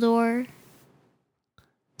Dumbledore?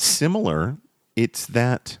 Similar. It's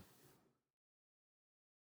that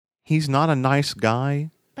he's not a nice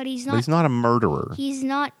guy, but he's not a murderer. He's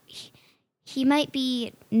not. He might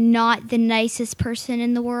be not the nicest person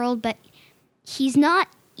in the world, but he's not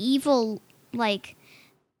evil. Like,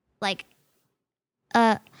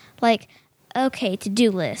 okay,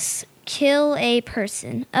 to-do list. Kill a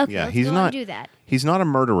person. Okay, yeah, let's he's go not and do that. He's not a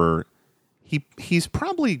murderer. He's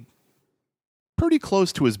probably pretty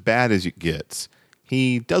close to as bad as it gets.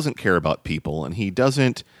 He doesn't care about people, and he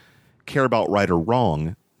doesn't care about right or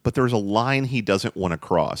wrong, but there's a line he doesn't want to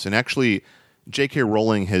cross. And actually, J.K.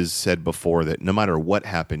 Rowling has said before that no matter what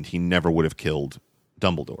happened, he never would have killed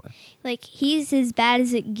Dumbledore. Like, he's as bad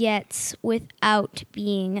as it gets without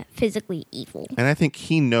being physically evil. And I think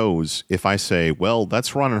he knows if I say, well,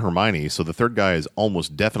 that's Ron and Hermione, so the third guy is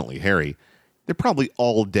almost definitely Harry, they're probably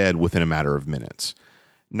all dead within a matter of minutes.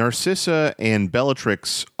 Narcissa and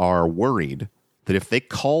Bellatrix are worried that if they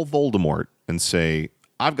call Voldemort and say,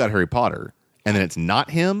 I've got Harry Potter, and then it's not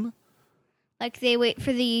him. Like, they wait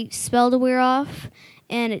for the spell to wear off,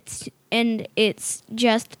 and it's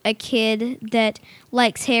just a kid that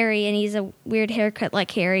likes Harry, and he's a weird haircut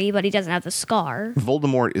like Harry, but he doesn't have the scar.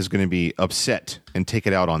 Voldemort is going to be upset and take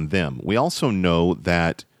it out on them. We also know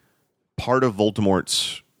that part of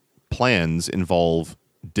Voldemort's plans involve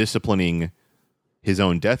disciplining his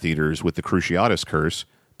own Death Eaters with the Cruciatus Curse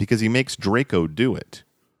because he makes Draco do it.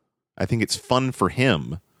 I think it's fun for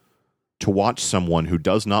him to watch someone who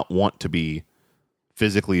does not want to be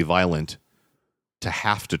physically violent to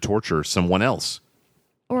have to torture someone else.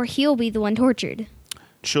 Or he'll be the one tortured. It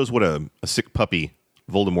shows what a sick puppy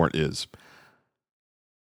Voldemort is.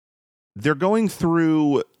 They're going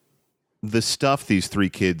through the stuff these three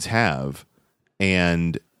kids have,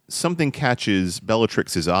 and something catches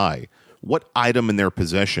Bellatrix's eye. What item in their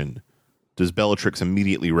possession does Bellatrix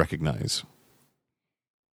immediately recognize?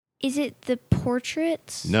 Is it the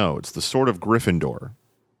portrait? No, it's the Sword of Gryffindor.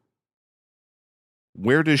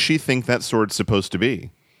 Where does she think that sword's supposed to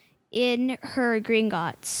be? In her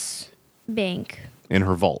Gringotts bank. In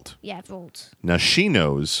her vault. Yeah, vault. Now, she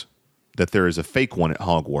knows that there is a fake one at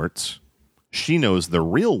Hogwarts. She knows the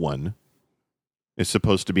real one is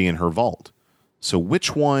supposed to be in her vault. So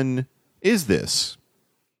which one is this?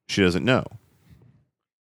 She doesn't know.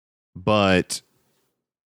 But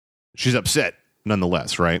she's upset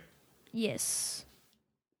nonetheless, right? Yes.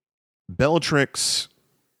 Bellatrix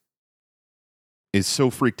is so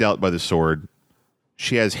freaked out by the sword,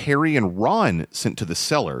 she has Harry and Ron sent to the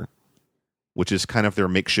cellar, which is kind of their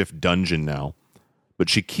makeshift dungeon now. But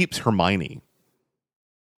she keeps Hermione.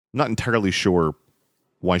 Not entirely sure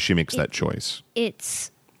why she makes that choice.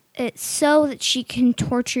 It's so that she can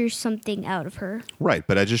torture something out of her. Right,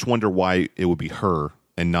 but I just wonder why it would be her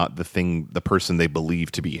and not the person they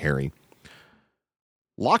believe to be Harry.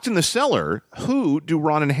 Locked in the cellar, who do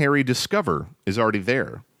Ron and Harry discover is already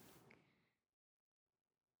there?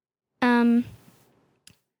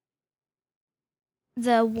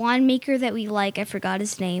 the wand maker that we like. I forgot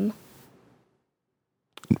his name.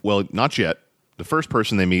 Well, not yet. The first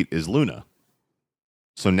person they meet is Luna.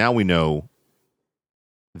 So now we know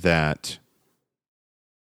that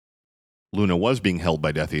Luna was being held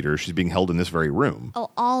by Death Eaters. She's being held in this very room. Oh,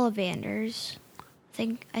 Ollivanders.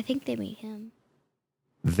 I think they meet him.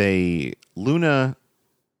 Luna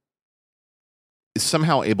is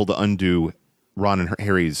somehow able to undo Ron and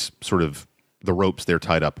Harry's sort of the ropes they're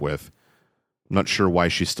tied up with. I'm not sure why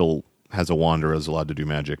she still has a wand or is allowed to do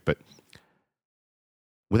magic, but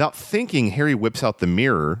without thinking, Harry whips out the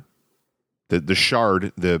mirror, the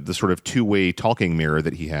shard, the sort of two-way talking mirror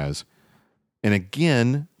that he has, and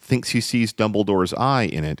again thinks he sees Dumbledore's eye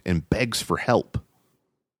in it and begs for help.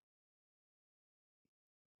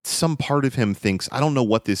 Some part of him thinks, I don't know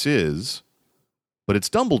what this is, but it's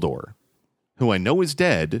Dumbledore, who I know is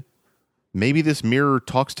dead. Maybe this mirror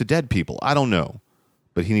talks to dead people. I don't know,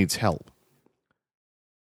 but he needs help.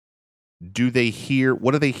 What do they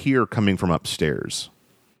hear coming from upstairs?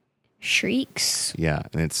 Shrieks. Yeah,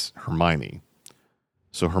 and it's Hermione.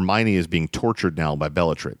 So Hermione is being tortured now by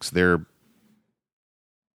Bellatrix. They're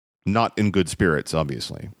not in good spirits,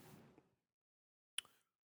 obviously.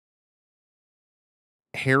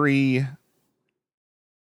 Harry,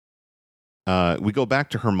 we go back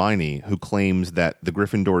to Hermione, who claims that the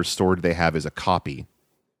Gryffindor's sword they have is a copy.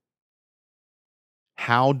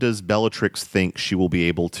 How does Bellatrix think she will be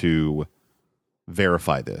able to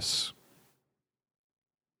verify this?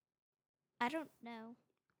 I don't know.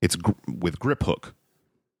 It's with Griphook.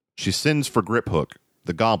 She sends for Griphook,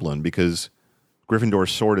 the goblin, because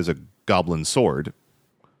Gryffindor's sword is a goblin sword.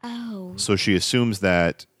 Oh. So she assumes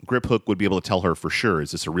that Griphook would be able to tell her for sure,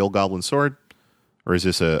 is this a real goblin sword or is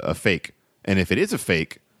this a fake? And if it is a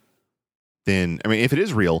fake, then, if it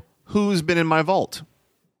is real, who's been in my vault?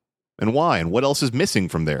 And why? And what else is missing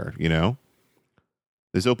from there, you know?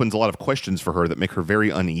 This opens a lot of questions for her that make her very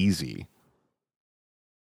uneasy.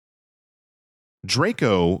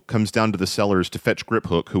 Draco comes down to the cellars to fetch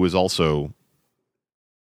Griphook, who is also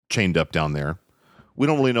chained up down there. We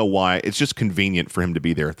don't really know why. It's just convenient for him to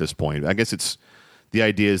be there at this point. I guess it's the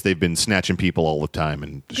idea is they've been snatching people all the time,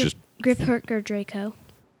 and it's just Griphook or Draco.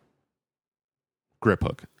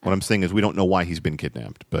 Griphook. What I'm saying is we don't know why he's been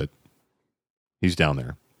kidnapped, but he's down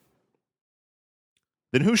there.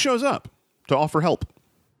 Then who shows up to offer help?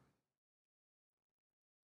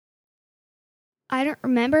 I don't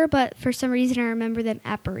remember, but for some reason I remember them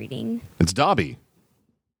apparating. It's Dobby.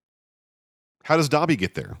 How does Dobby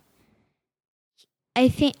get there? I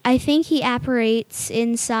think he apparates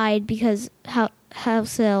inside because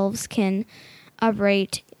house elves can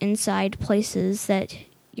operate inside places that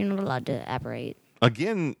you're not allowed to apparate.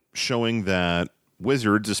 Again, showing that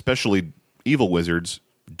wizards, especially evil wizards,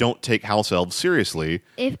 don't take house elves seriously.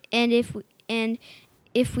 If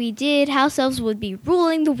we did, house elves would be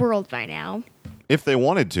ruling the world by now. If they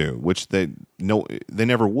wanted to, which they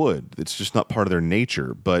never would. It's just not part of their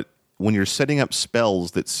nature. But when you're setting up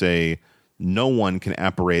spells that say no one can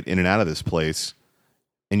apparate in and out of this place,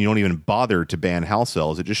 and you don't even bother to ban house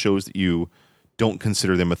elves, it just shows that you don't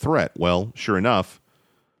consider them a threat. Well, sure enough,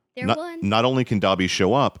 not only can Dobby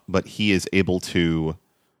show up, but he is able to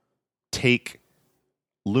take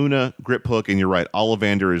Luna, Griphook, and you're right,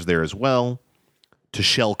 Ollivander is there as well, to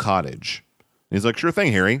Shell Cottage. And he's like, sure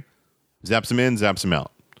thing, Harry. Zaps him in, zaps him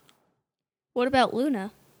out. What about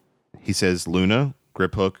Luna? He says Luna,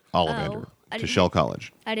 Griphook, Ollivander to Shell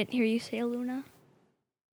College. I didn't hear you say Luna.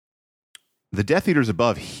 The Death Eaters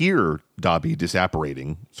above hear Dobby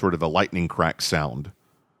disapparating, sort of a lightning crack sound,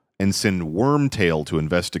 and send Wormtail to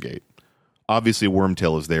investigate. Obviously,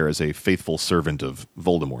 Wormtail is there as a faithful servant of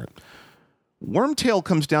Voldemort. Wormtail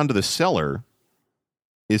comes down to the cellar,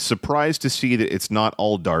 is surprised to see that it's not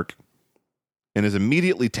all dark, and is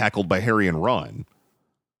immediately tackled by Harry and Ron.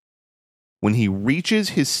 When he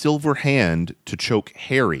reaches his silver hand to choke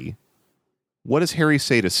Harry, what does Harry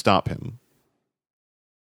say to stop him?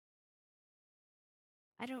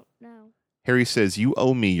 I don't know. Harry says, you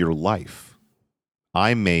owe me your life.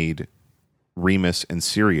 I made Remus and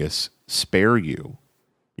Sirius spare you.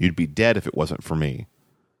 You'd be dead if it wasn't for me.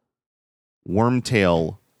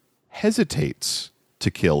 Wormtail hesitates to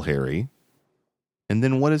kill Harry. And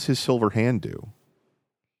then what does his silver hand do?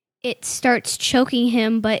 It starts choking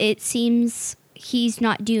him, but it seems he's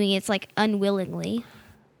not doing it. It's like unwillingly.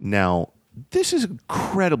 Now, this is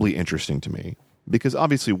incredibly interesting to me because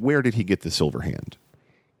obviously, where did he get the silver hand?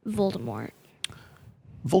 Voldemort.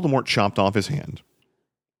 Voldemort chopped off his hand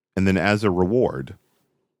and then as a reward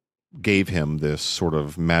gave him this sort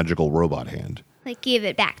of magical robot hand. Like, give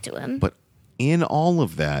it back to him. But in all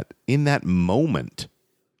of that, in that moment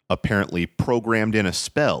apparently programmed in a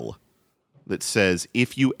spell that says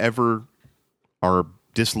if you ever are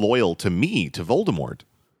disloyal to me, to Voldemort,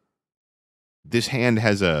 this hand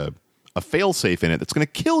has a failsafe in it that's going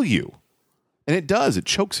to kill you. And it does. It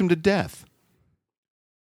chokes him to death.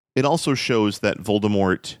 It also shows that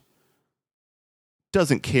Voldemort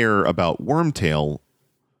doesn't care about Wormtail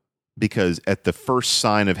because at the first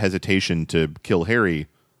sign of hesitation to kill Harry,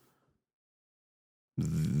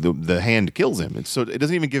 the hand kills him. And so it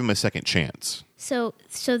doesn't even give him a second chance. So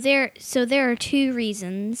there are two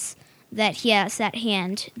reasons that he has that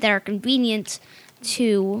hand that are convenient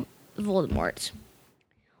to Voldemort.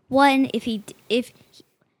 One,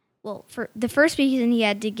 for the first reason he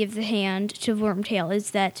had to give the hand to Wormtail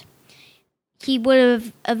is that he would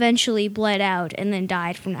have eventually bled out and then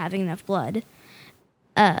died from not having enough blood.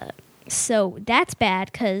 So that's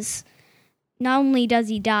bad because not only does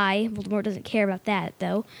he die, Voldemort doesn't care about that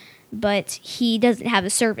though, but he doesn't have a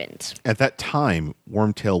servant. At that time,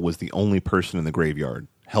 Wormtail was the only person in the graveyard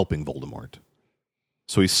helping Voldemort.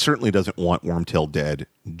 So he certainly doesn't want Wormtail dead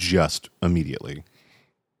just immediately.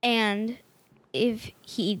 And if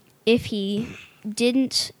he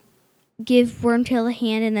didn't give Wormtail a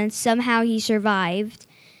hand and then somehow he survived,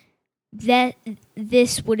 that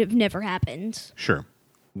this would have never happened. Sure.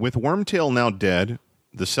 With Wormtail now dead,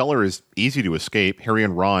 the cellar is easy to escape. Harry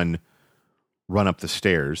and Ron run up the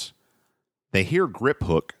stairs. They hear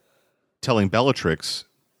Griphook telling Bellatrix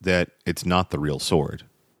that it's not the real sword.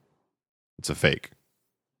 It's a fake.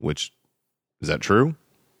 Which, is that true?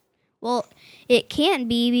 Well, it can't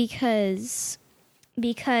be because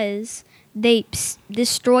they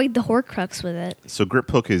destroyed the Horcrux with it. So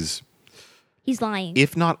Griphook he's lying.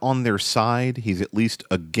 If not on their side, he's at least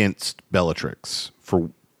against Bellatrix for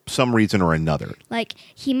some reason or another. Like,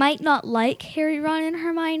 he might not like Harry, Ron, and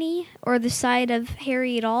Hermione, or the side of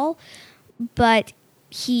Harry at all, but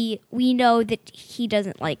we know that he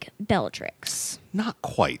doesn't like Bellatrix. Not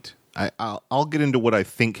quite. I'll get into what I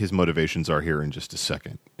think his motivations are here in just a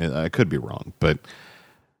second. I could be wrong, but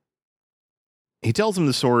he tells him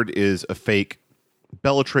the sword is a fake.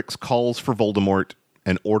 Bellatrix calls for Voldemort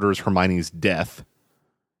and orders Hermione's death.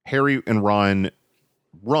 Harry and Ron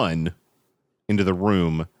run into the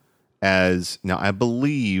room now I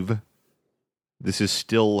believe this is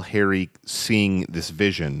still Harry seeing this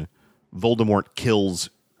vision. Voldemort kills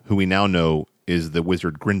who we now know is the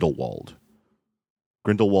wizard Grindelwald.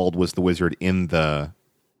 Grindelwald was the wizard in the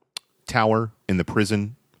tower, in the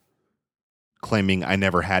prison, claiming, I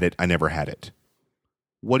never had it, I never had it.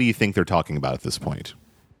 What do you think they're talking about at this point?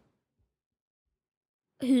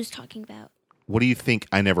 Who's talking about? What do you think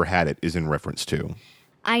I never had it is in reference to?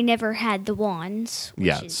 I never had the wands.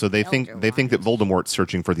 Yeah, so they think that Voldemort's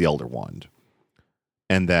searching for the Elder Wand.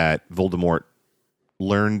 And that Voldemort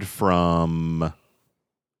learned from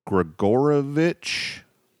Gregorovitch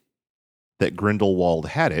that Grindelwald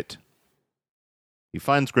had it. He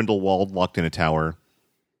finds Grindelwald locked in a tower.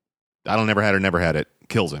 I don't never had it.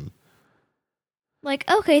 Kills him. Like,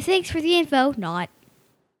 okay, thanks for the info. Not.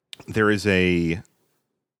 There is a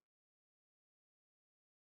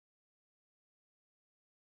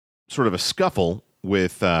sort of a scuffle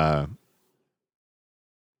with Ron,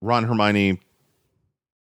 Hermione,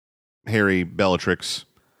 Harry, Bellatrix,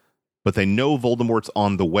 but they know Voldemort's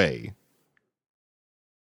on the way.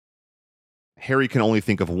 Harry can only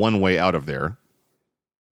think of one way out of there.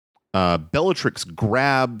 Bellatrix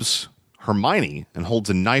grabs Hermione and holds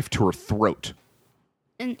a knife to her throat.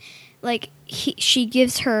 And, like, she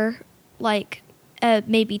gives her, like, a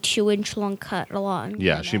maybe 2-inch long cut along.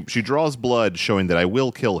 Yeah, she draws blood showing that I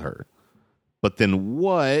will kill her. But then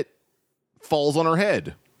what falls on her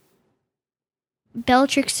head?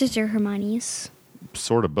 Bellatrix's or Hermione's?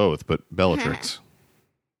 Sort of both, but Bellatrix.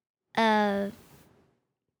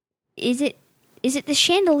 Is it the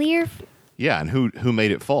chandelier? Yeah, and who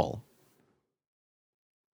made it fall?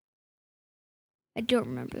 I don't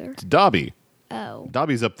remember. It's Dobby. Oh.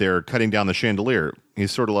 Dobby's up there cutting down the chandelier.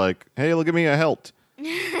 He's sort of like, hey, look at me, I helped.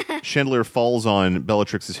 Chandelier falls on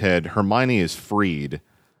Bellatrix's head. Hermione is freed.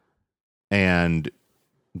 And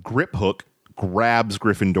Griphook grabs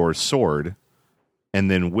Gryffindor's sword. And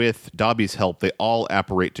then with Dobby's help, they all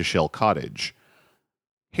apparate to Shell Cottage.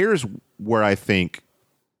 Here's where I think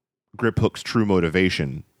Griphook's true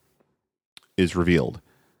motivation is revealed.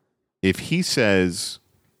 If he says,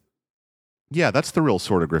 yeah, that's the real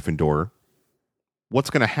sword of Gryffindor, what's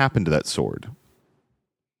going to happen to that sword?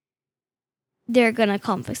 They're going to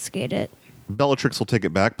confiscate it. Bellatrix will take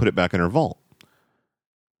it back, put it back in her vault.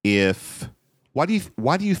 Why do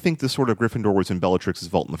you think the sword of Gryffindor was in Bellatrix's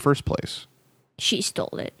vault in the first place? She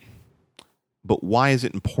stole it. But why is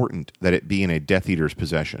it important that it be in a Death Eater's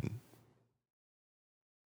possession?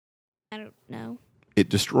 I don't know. It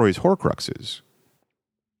destroys Horcruxes.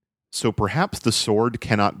 So perhaps the sword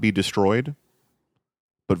cannot be destroyed,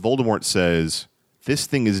 but Voldemort says, this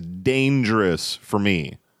thing is dangerous for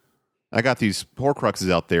me. I got these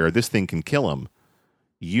Horcruxes out there. This thing can kill him.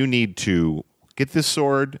 You need to get this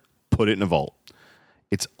sword, put it in a vault.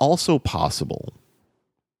 It's also possible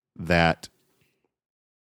that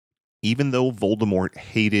even though Voldemort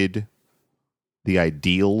hated the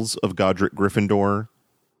ideals of Godric Gryffindor,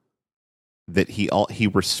 that he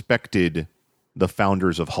respected the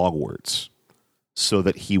founders of Hogwarts, so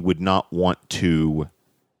that he would not want to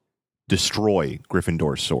destroy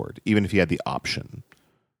Gryffindor's sword, even if he had the option.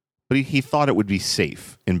 But he thought it would be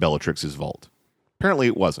safe in Bellatrix's vault. Apparently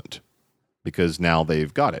it wasn't, because now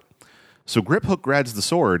they've got it. So Griphook grabs the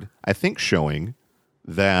sword, I think showing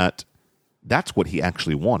that that's what he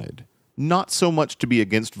actually wanted. Not so much to be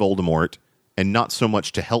against Voldemort, and not so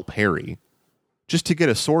much to help Harry, just to get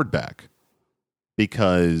a sword back.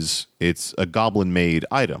 Because it's a goblin-made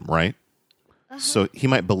item, right? Uh-huh. So he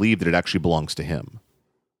might believe that it actually belongs to him.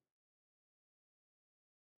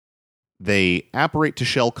 They apparate to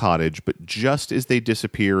Shell Cottage, but just as they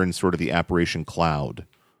disappear in sort of the apparition cloud,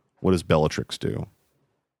 what does Bellatrix do?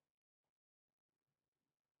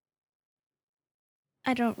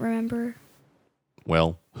 I don't remember.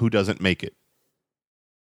 Well, who doesn't make it?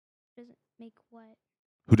 Doesn't make what?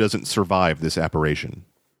 Who doesn't survive this apparition?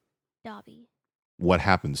 Dobby. What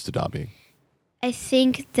happens to Dobby? I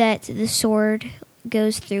think that the sword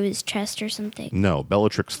goes through his chest or something. No,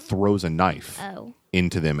 Bellatrix throws a knife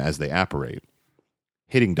into them as they apparate,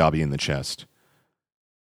 hitting Dobby in the chest.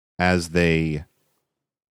 As they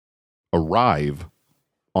arrive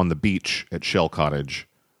on the beach at Shell Cottage,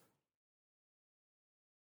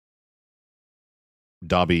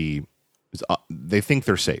 Dobby, they think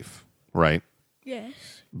they're safe, right? Yes.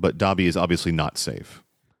 But Dobby is obviously not safe.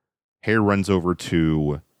 Harry runs over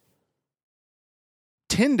to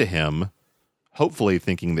tend to him, hopefully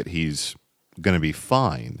thinking that he's going to be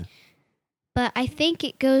fine. But I think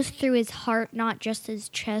it goes through his heart, not just his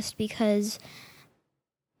chest, because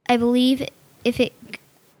I believe if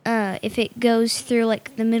it goes through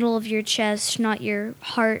like the middle of your chest, not your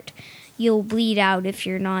heart, you'll bleed out if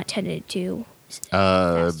you're not tended to.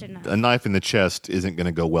 A knife in the chest isn't going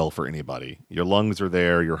to go well for anybody. Your lungs are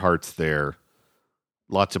there, your heart's there,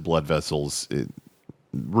 lots of blood vessels.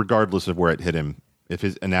 Regardless of where it hit him, if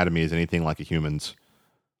his anatomy is anything like a human's,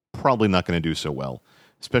 probably not going to do so well,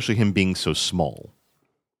 especially him being so small.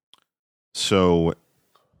 So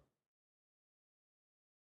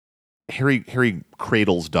Harry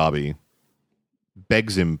cradles Dobby,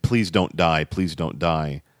 begs him, please don't die, please don't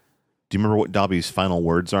die. Do you remember what Dobby's final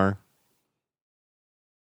words are?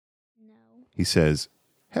 No. He says,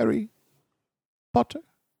 Harry Potter.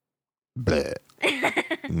 Bleh.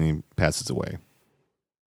 And he passes away.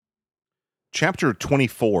 Chapter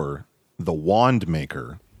 24, The Wand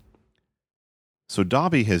Maker. So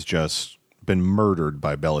Dobby has just been murdered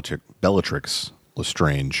by Bellatrix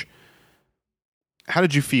Lestrange. How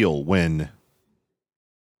did you feel when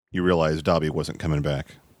you realized Dobby wasn't coming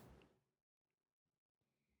back?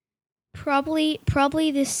 Probably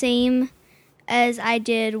the same as I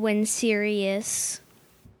did when Sirius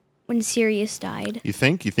died. You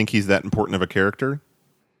think? You think he's that important of a character?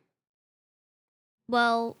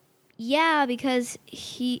 Well, yeah, because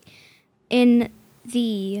he in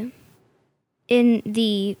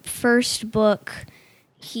the first book,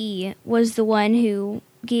 he was the one who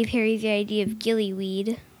gave Harry the idea of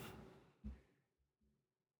gillyweed.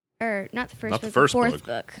 Or not the first Not book, the first fourth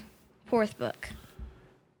book. Fourth book.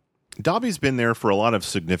 Dobby's been there for a lot of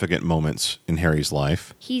significant moments in Harry's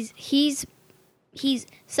life. He's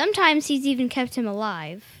sometimes he's even kept him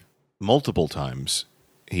alive. Multiple times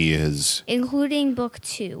he has, including book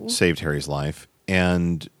 2, saved Harry's life,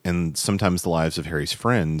 and sometimes the lives of Harry's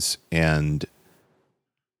friends. And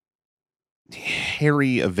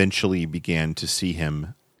Harry eventually began to see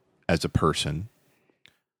him as a person.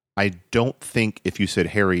 I don't think if you said,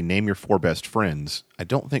 Harry, name your 4 best friends, I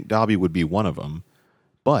don't think Dobby would be one of them.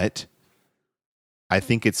 But I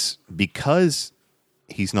think it's because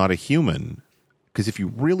he's not a human. Because if you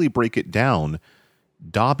really break it down,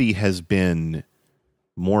 Dobby has been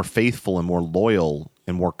more faithful and more loyal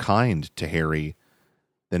and more kind to Harry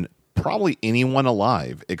than probably anyone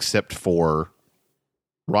alive except for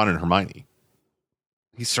Ron and Hermione.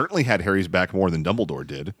 He certainly had Harry's back more than Dumbledore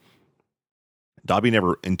did. Dobby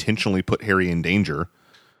never intentionally put Harry in danger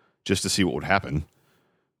just to see what would happen.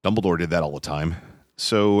 Dumbledore did that all the time.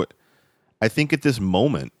 So I think at this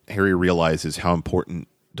moment, Harry realizes how important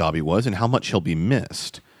Dobby was and how much he'll be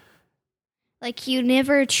missed. Like, you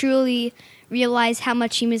never truly realize how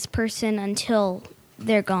much you miss a person until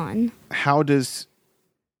they're gone.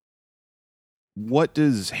 What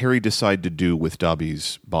does Harry decide to do with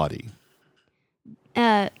Dobby's body?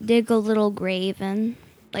 Dig a little grave and,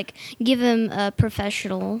 like, give him a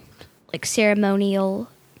professional, like, ceremonial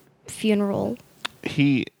funeral.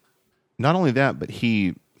 Not only that, but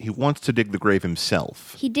he wants to dig the grave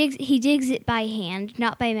himself. He digs it by hand,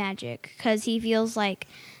 not by magic, because he feels like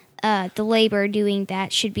the labor doing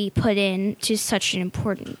that should be put in to such an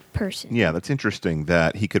important person. Yeah, that's interesting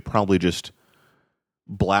that he could probably just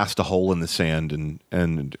blast a hole in the sand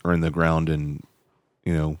or in the ground and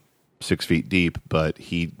 6 feet deep, but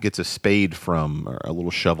he gets a spade or a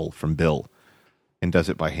little shovel from Bill and does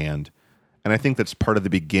it by hand. And I think that's part of the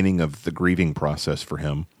beginning of the grieving process for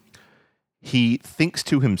him. He thinks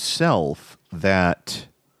to himself that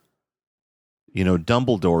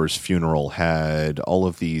Dumbledore's funeral had all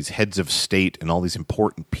of these heads of state and all these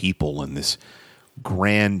important people and this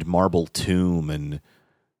grand marble tomb and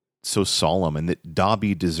so solemn, and that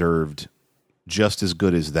Dobby deserved just as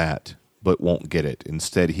good as that, but won't get it.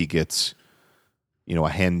 Instead, he gets, a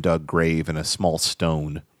hand-dug grave and a small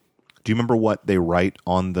stone. Do you remember what they write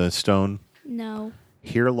on the stone? No.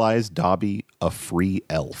 Here lies Dobby, a free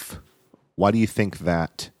elf. Why do you think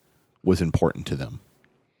that was important to them?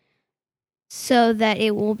 So that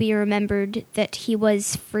it will be remembered that he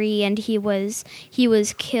was free and he was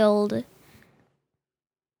killed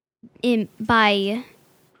by,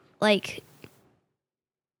 like,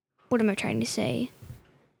 what am I trying to say?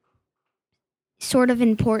 Sort of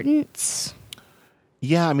importance.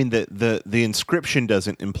 Yeah, I mean the inscription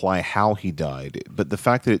doesn't imply how he died, but the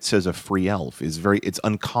fact that it says a free elf it's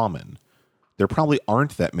uncommon. There probably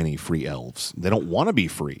aren't that many free elves. They don't want to be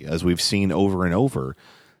free, as we've seen over and over.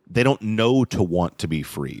 They don't know to want to be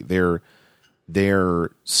free.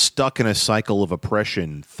 They're stuck in a cycle of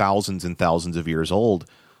oppression thousands and thousands of years old,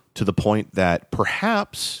 to the point that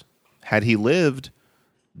perhaps, had he lived,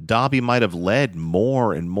 Dobby might have led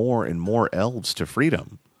more and more and more elves to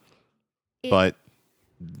freedom. But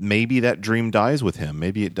maybe that dream dies with him.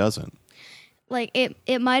 Maybe it doesn't. Like,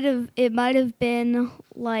 it might have been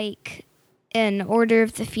like an Order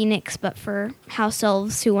of the Phoenix, but for house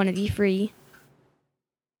elves who want to be free.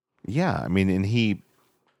 Yeah, I mean, and he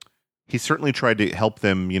certainly tried to help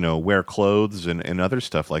them, wear clothes and other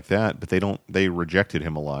stuff like that, but they rejected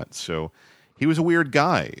him a lot. So he was a weird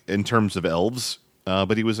guy in terms of elves,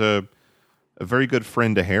 but he was a very good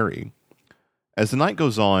friend to Harry. As the night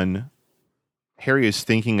goes on, Harry is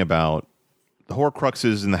thinking about the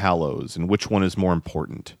Horcruxes and the Hallows and which one is more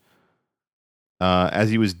important. As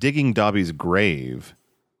he was digging Dobby's grave,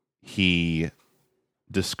 he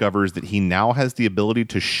discovers that he now has the ability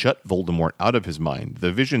to shut Voldemort out of his mind.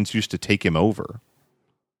 The visions used to take him over.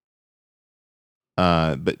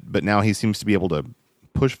 But now he seems to be able to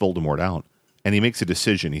push Voldemort out. And he makes a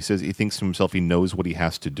decision. He says he thinks to himself he knows what he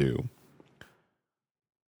has to do.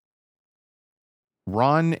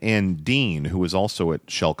 Ron and Dean, who was also at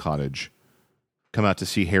Shell Cottage, come out to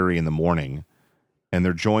see Harry in the morning. And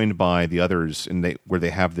they're joined by the others where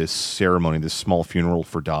they have this ceremony, this small funeral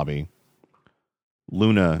for Dobby.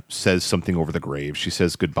 Luna says something over the grave. She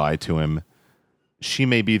says goodbye to him. She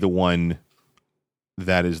may be the one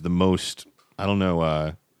that is the most,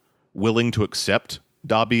 willing to accept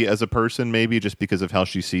Dobby as a person, maybe just because of how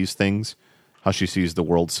she sees things, how she sees the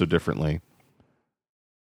world so differently.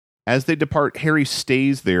 As they depart, Harry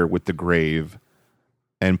stays there with the grave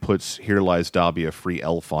and puts "Here lies Dobby, a free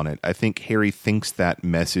elf" on it. I think Harry thinks that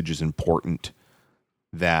message is important,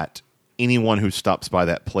 that anyone who stops by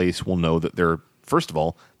that place will know that first of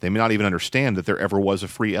all, they may not even understand that there ever was a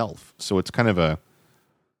free elf. So it's kind of a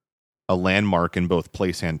landmark in both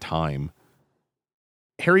place and time.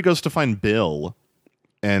 Harry goes to find Bill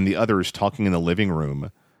and the others talking in the living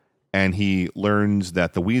room, and he learns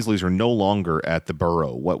that the Weasleys are no longer at the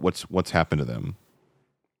Burrow. What's happened to them?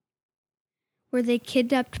 Were they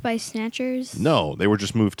kidnapped by Snatchers? No, they were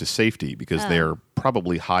just moved to safety because they're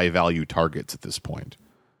probably high-value targets at this point.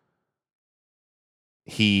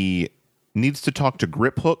 He needs to talk to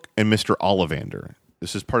Griphook and Mr. Ollivander.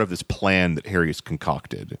 This is part of this plan that Harry has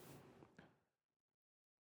concocted.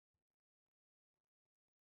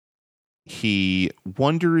 He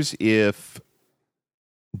wonders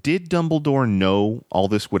did Dumbledore know all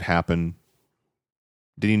this would happen?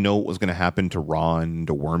 Did he know what was going to happen to Ron,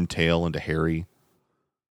 to Wormtail, and to Harry?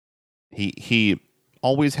 He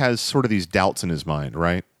always has sort of these doubts in his mind,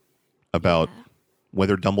 right? About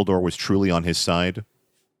whether Dumbledore was truly on his side.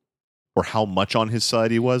 Or how much on his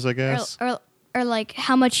side he was, I guess. Or like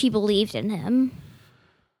how much he believed in him.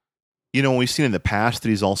 You know, we've seen in the past that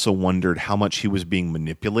he's also wondered how much he was being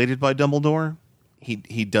manipulated by Dumbledore.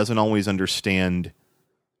 He doesn't always understand,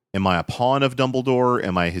 am I a pawn of Dumbledore?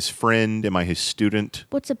 Am I his friend? Am I his student?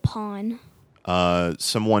 What's a pawn?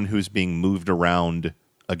 Someone who's being moved around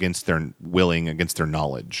against their willing, against their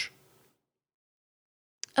knowledge.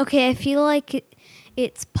 Okay, I feel like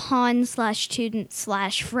it's pawn / student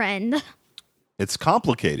 / friend. It's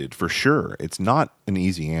complicated, for sure. It's not an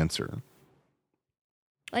easy answer.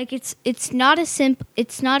 Like it's not a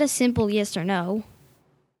simple yes or no.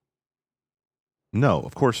 No,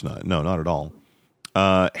 of course not. No, not at all.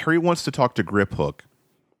 Harry wants to talk to Griphook,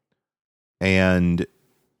 and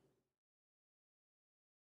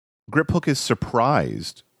Griphook is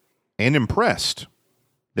surprised and impressed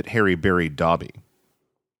that Harry buried Dobby.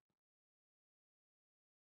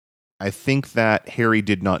 I think that Harry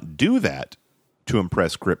did not do that to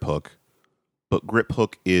impress Griphook, but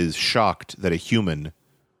Griphook is shocked that a human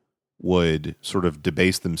would sort of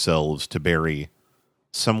debase themselves to bury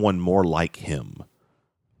someone more like him.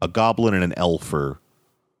 A goblin and an elf are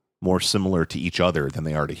more similar to each other than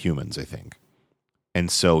they are to humans, I think. And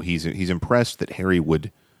so he's impressed that Harry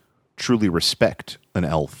would truly respect an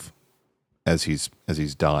elf as he's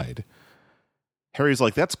died. Harry's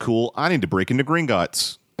like, that's cool. I need to break into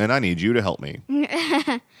Gringotts, and I need you to help me.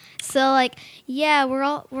 So like, yeah, we're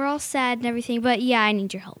all sad and everything, but yeah, I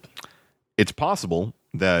need your help. It's possible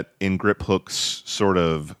that in Griphook's sort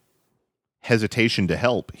of hesitation to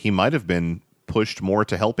help, he might have been pushed more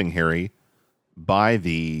to helping Harry by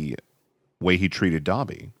the way he treated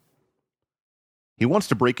Dobby. He wants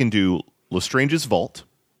to break into Lestrange's vault,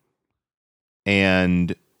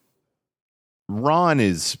 and Ron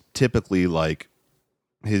is typically like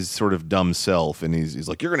his sort of dumb self, and he's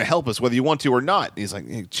like, you're going to help us whether you want to or not. And he's like,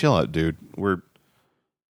 hey, chill out, dude. We're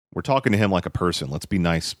talking to him like a person. Let's be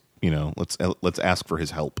nice. You know, let's ask for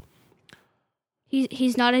his help.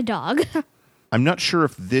 He's not a dog. I'm not sure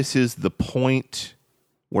if this is the point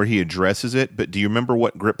where he addresses it, but do you remember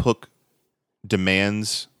what Griphook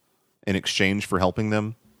demands in exchange for helping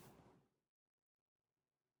them?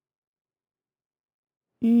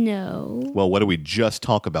 No. Well, what do we just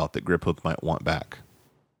talk about that Griphook might want back?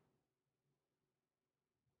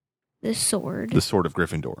 The sword. The sword of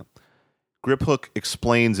Gryffindor. Griphook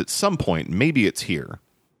explains at some point, maybe it's here,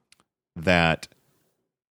 that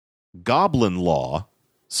goblin law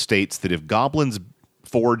states that if goblins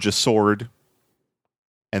forge a sword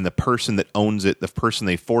and the person that owns it, the person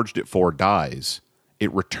they forged it for, dies,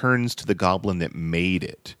 it returns to the goblin that made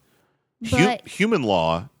it. But Human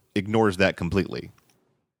law ignores that completely.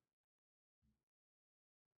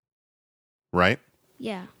 Right?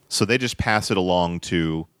 yeah. So they just pass it along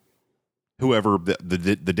to whoever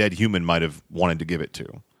the dead human might have wanted to give it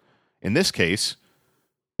to. In this case,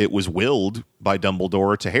 it was willed by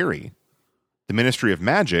Dumbledore to Harry. The Ministry of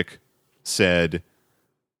Magic said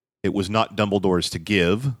it was not Dumbledore's to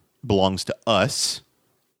give, belongs to us.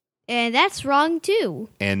 And that's wrong too.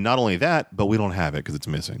 And not only that, but we don't have it because it's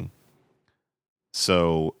missing.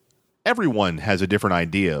 So everyone has a different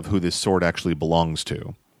idea of who this sword actually belongs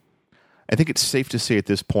to. I think it's safe to say at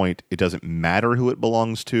this point, it doesn't matter who it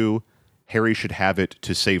belongs to. Harry should have it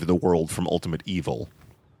to save the world from ultimate evil.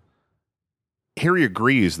 Harry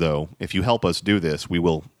agrees, though, if you help us do this, we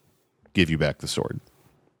will give you back the sword.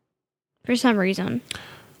 For some reason.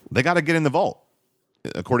 They got to get in the vault,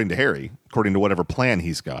 according to Harry, according to whatever plan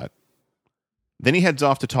he's got. Then he heads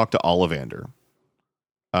off to talk to Ollivander.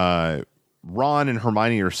 Ron and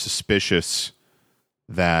Hermione are suspicious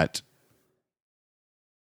that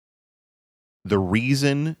the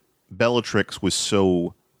reason Bellatrix was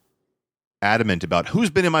so adamant about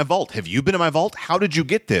who's been in my vault? Have you been in my vault? How did you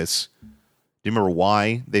get this? Do you remember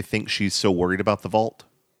why they think she's so worried about the vault?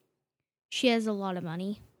 She has a lot of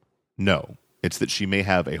money. No, it's that she may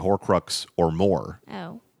have a Horcrux or more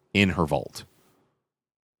in her vault.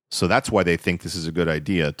 So that's why they think this is a good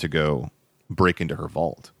idea to go break into her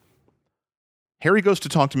vault. Harry goes to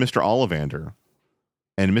talk to Mr. Ollivander,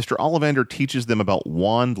 and Mr. Ollivander teaches them about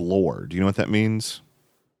wand lore. Do you know what that means?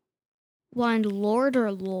 Wand lord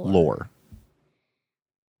or lore? Lore.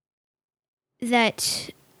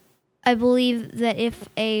 That I believe that if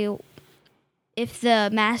the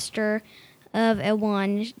master of a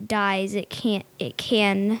wand dies, it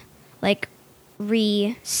can like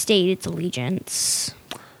restate its allegiance.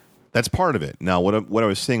 That's part of it. Now, what I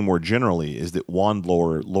was saying more generally is that wand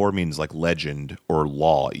lore means like legend or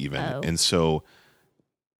law even. Oh. And so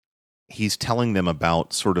he's telling them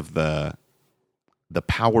about sort of the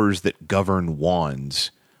powers that govern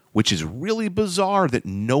wands, which is really bizarre that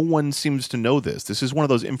no one seems to know this. This is one of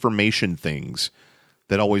those information things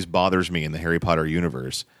that always bothers me in the Harry Potter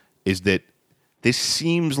universe. is that this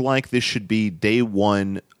seems like this should be day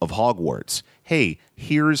one of Hogwarts. Hey,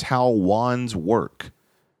 here's how wands work.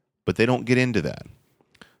 But they don't get into that.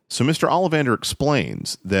 So Mr. Ollivander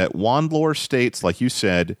explains that wand lore states, like you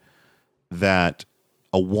said, that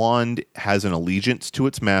a wand has an allegiance to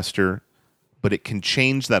its master, but it can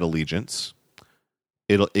change that allegiance.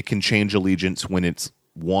 It can change allegiance when it's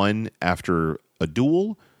won after a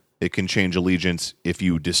duel. It can change allegiance if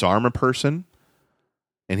you disarm a person.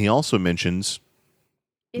 And he also mentions,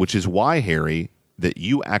 which is why, Harry, that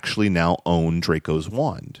you actually now own Draco's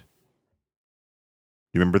wand.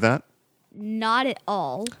 You remember that? Not at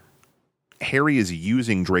all. Harry is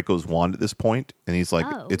using Draco's wand at this point, and he's like,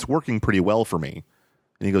 it's working pretty well for me.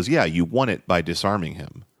 And he goes, yeah, you won it by disarming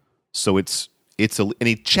him. So and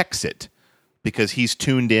he checks it because he's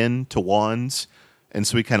tuned in to wands. And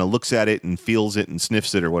so he kind of looks at it and feels it and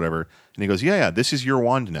sniffs it or whatever. And he goes, yeah, this is your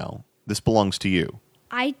wand now. This belongs to you.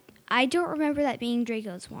 I don't remember that being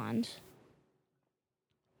Draco's wand.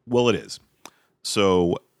 Well, it is.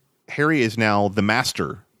 So Harry is now the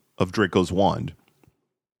master of Draco's wand.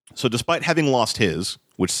 So despite having lost his,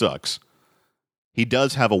 which sucks, he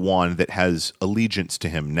does have a wand that has allegiance to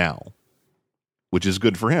him now, which is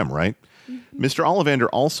good for him, right? Mm-hmm. Mr. Ollivander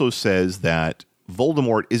also says that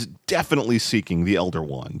Voldemort is definitely seeking the Elder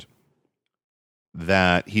Wand,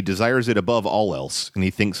 that he desires it above all else, and he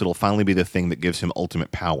thinks it'll finally be the thing that gives him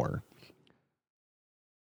ultimate power.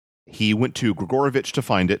 He went to Grigorovich to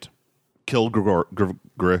find it, killed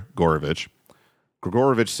Grigorovich.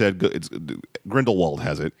 Grigorovich said Grindelwald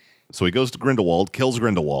has it. So he goes to Grindelwald, kills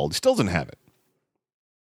Grindelwald. He still doesn't have it.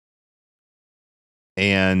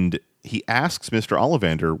 And he asks Mr.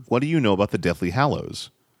 Ollivander, what do you know about the Deathly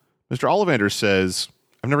Hallows? Mr. Ollivander says,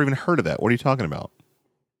 I've never even heard of that. What are you talking about?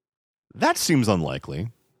 That seems unlikely,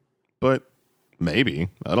 but maybe.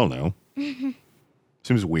 I don't know.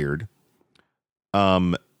 Seems weird.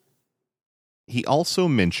 He also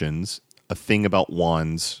mentions a thing about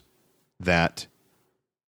wands that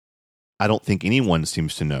I don't think anyone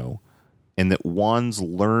seems to know, and that wands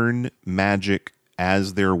learn magic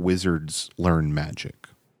as their wizards learn magic.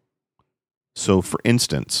 So, for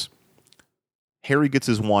instance, Harry gets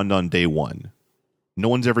his wand on day one. No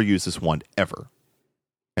one's ever used this wand, ever.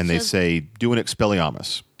 And they say, do an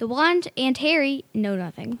Expelliarmus. The wand and Harry know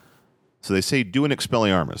nothing. So they say, do an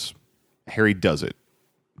Expelliarmus. Harry does it.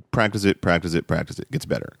 Practice it, gets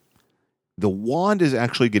better. The wand is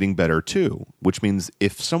actually getting better too, which means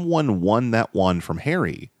if someone won that wand from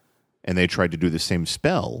Harry and they tried to do the same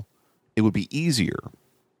spell, it would be easier.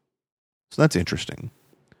 So that's interesting.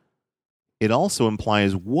 It also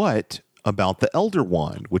implies what about the Elder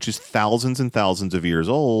Wand, which is thousands and thousands of years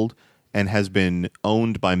old and has been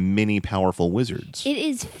owned by many powerful wizards. It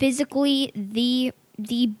is physically the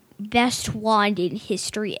best wand in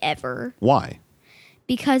history ever. Why?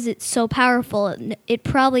 Because it's so powerful. It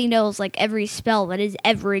probably knows like every spell that has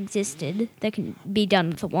ever existed that can be done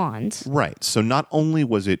with a wand. Right. So not only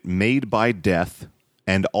was it made by death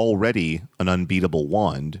and already an unbeatable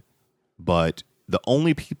wand, but the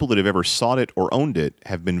only people that have ever sought it or owned it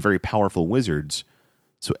have been very powerful wizards.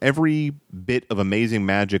 So every bit of amazing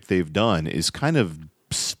magic they've done is kind of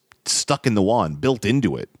stuck in the wand, built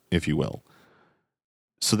into it, if you will.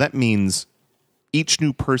 So that means each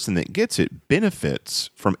new person that gets it benefits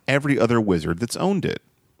from every other wizard that's owned it.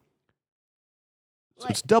 So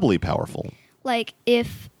it's doubly powerful. Like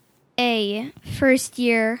if a first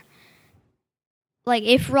year, like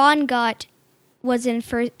if Ron was in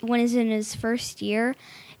his first year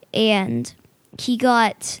and he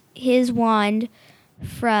got his wand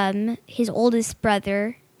from his oldest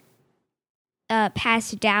brother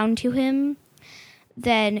passed down to him,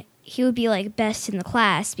 then he would be like best in the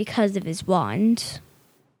class because of his wand.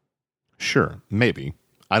 Sure, maybe.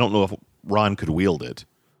 I don't know if Ron could wield it.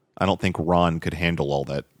 I don't think Ron could handle all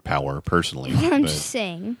that power personally. I'm just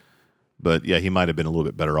saying. But yeah, he might have been a little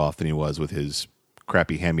bit better off than he was with his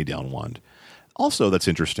crappy hand-me-down wand. Also, that's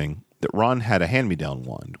interesting that Ron had a hand-me-down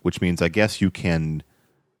wand, which means I guess you can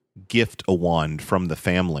gift a wand from the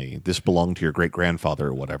family. This belonged to your great-grandfather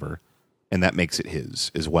or whatever, and that makes it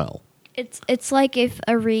his as well. It's like if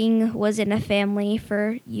a ring was in a family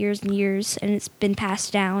for years and years and it's been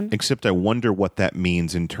passed down. Except I wonder what that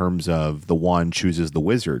means in terms of the wand chooses the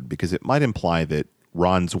wizard, because it might imply that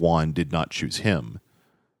Ron's wand did not choose him,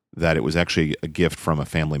 that it was actually a gift from a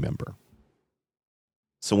family member.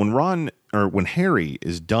 So when Harry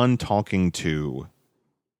is done talking to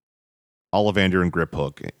Ollivander and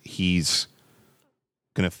Griphook, he's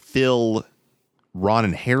going to fill Ron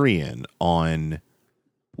and Harry in on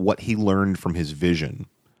what he learned from his vision,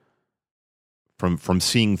 from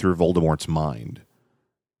seeing through Voldemort's mind.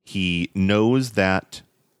 He knows that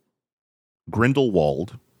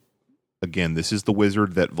Grindelwald, again, this is the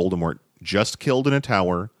wizard that Voldemort just killed in a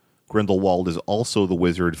tower. Grindelwald is also the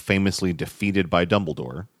wizard famously defeated by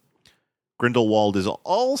Dumbledore. Grindelwald is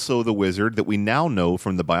also the wizard that we now know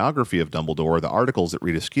from the biography of Dumbledore, the articles that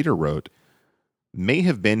Rita Skeeter wrote, may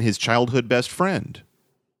have been his childhood best friend.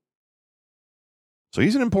 So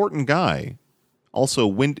he's an important guy.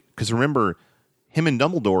 Also, because remember, him and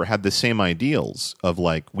Dumbledore had the same ideals of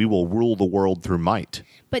like, we will rule the world through might.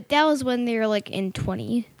 But that was when they were like in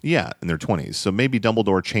 20. Yeah, in their 20s. So maybe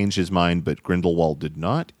Dumbledore changed his mind, but Grindelwald did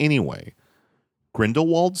not. Anyway,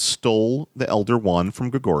 Grindelwald stole the Elder Wand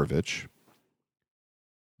from Gregorovitch.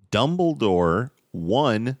 Dumbledore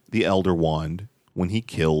won the Elder Wand when he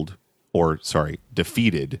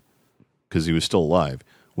defeated, because he was still alive,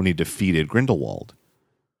 when he defeated Grindelwald.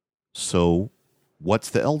 So, what's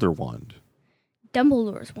the Elder Wand?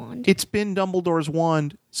 Dumbledore's wand. It's been Dumbledore's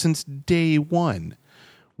wand since day one.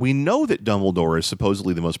 We know that Dumbledore is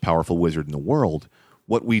supposedly the most powerful wizard in the world.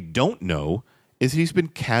 What we don't know is he's been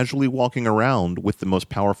casually walking around with the most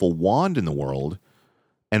powerful wand in the world.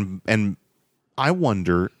 And I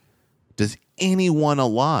wonder, does anyone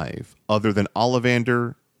alive, other than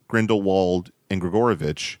Ollivander, Grindelwald, and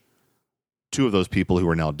Gregorovitch, two of those people who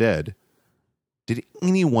are now dead, did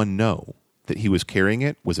anyone know that he was carrying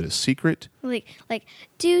it? Was it a secret? Like,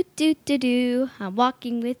 I'm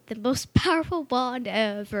walking with the most powerful wand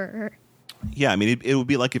ever. Yeah, I mean, it would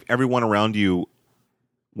be like if everyone around you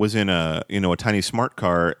was in a tiny smart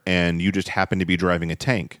car and you just happened to be driving a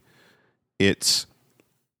tank. I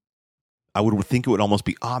would think it would almost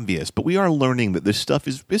be obvious, but we are learning that this stuff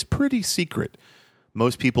is pretty secret.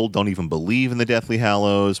 Most people don't even believe in the Deathly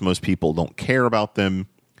Hallows. Most people don't care about them.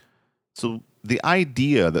 So the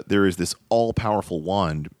idea that there is this all-powerful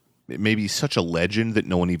wand, it may be such a legend that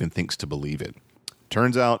no one even thinks to believe it.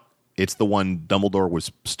 Turns out it's the one Dumbledore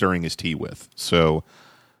was stirring his tea with. So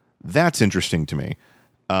that's interesting to me.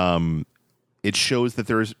 It shows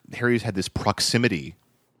that Harry's had this proximity,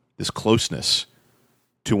 this closeness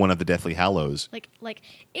to one of the Deathly Hallows. Like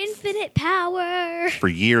infinite power. For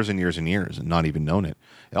years and years and years and not even known it.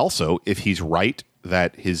 Also, if he's right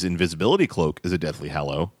that his invisibility cloak is a Deathly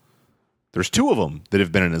Hallow, there's two of them that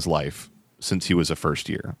have been in his life since he was a first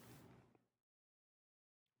year.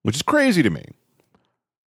 Which is crazy to me.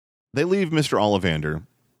 They leave Mr. Ollivander,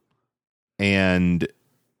 and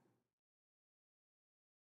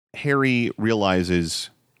Harry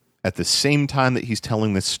realizes at the same time that he's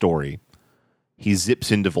telling this story, he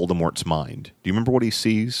zips into Voldemort's mind. Do you remember what he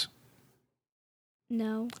sees?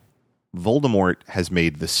 No. Voldemort has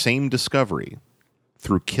made the same discovery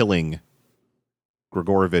through killing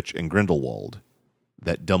Gregorovitch and Grindelwald,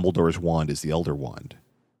 that Dumbledore's wand is the Elder Wand.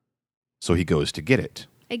 So he goes to get it.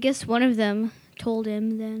 I guess one of them told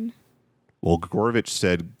him then. Well, Gregorovitch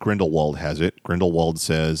said Grindelwald has it. Grindelwald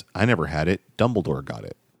says, I never had it. Dumbledore got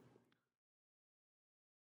it.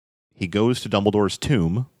 He goes to Dumbledore's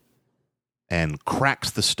tomb and cracks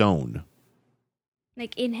the stone.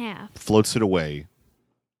 Like in half. Floats it away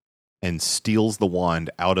and steals the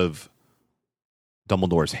wand out of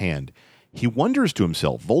Dumbledore's hand. He wonders to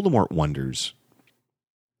himself, Voldemort wonders,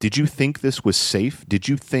 did you think this was safe? Did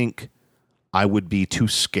you think I would be too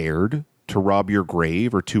scared to rob your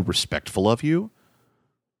grave or too respectful of you?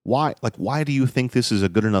 Why do you think this is a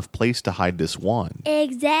good enough place to hide this wand?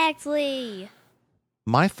 Exactly.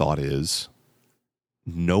 My thought is,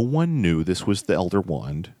 no one knew this was the Elder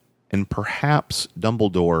Wand, and perhaps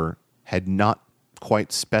Dumbledore had not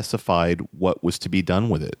quite specified what was to be done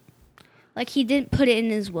with it. Like he didn't put it in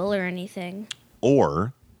his will or anything.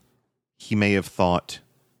 Or he may have thought,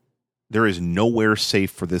 there is nowhere safe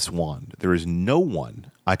for this wand. There is no one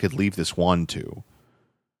I could leave this wand to.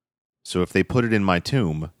 So if they put it in my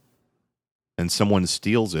tomb and someone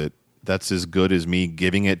steals it, that's as good as me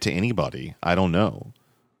giving it to anybody. I don't know.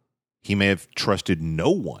 He may have trusted no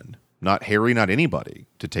one, not Harry, not anybody,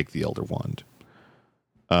 to take the Elder Wand.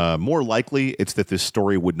 More likely, it's that this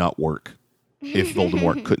story would not work if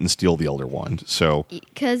Voldemort couldn't steal the Elder Wand. So,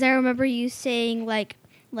 because I remember you saying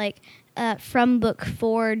from book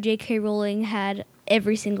 4, J.K. Rowling had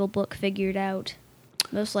every single book figured out,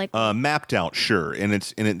 most likely mapped out, sure.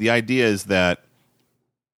 And the idea is that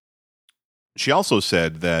she also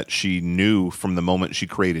said that she knew from the moment she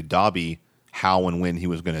created Dobby how and when he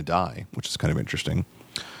was going to die, which is kind of interesting.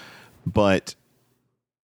 But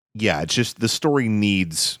yeah, it's just the story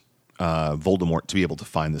needs Voldemort to be able to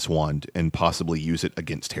find this wand and possibly use it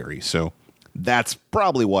against Harry. So that's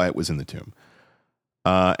probably why it was in the tomb.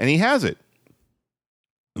 And he has it.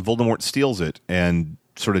 Voldemort steals it and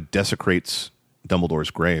sort of desecrates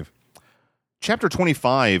Dumbledore's grave. Chapter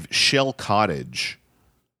 25, Shell Cottage.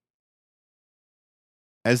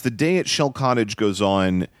 As the day at Shell Cottage goes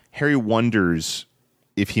on, Harry wonders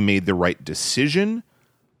if he made the right decision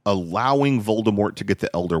allowing Voldemort to get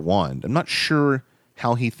the Elder Wand. I'm not sure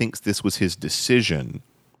how he thinks this was his decision.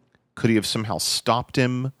 Could he have somehow stopped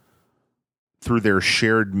him through their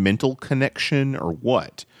shared mental connection or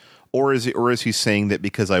what? Or is he saying that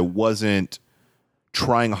because I wasn't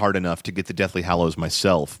trying hard enough to get the Deathly Hallows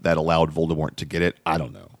myself, that allowed Voldemort to get it? I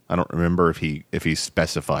don't know. I don't remember if he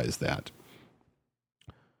specifies that.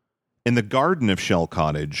 In the garden of Shell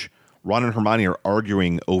Cottage, Ron and Hermione are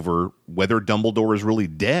arguing over whether Dumbledore is really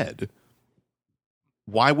dead.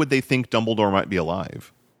 Why would they think Dumbledore might be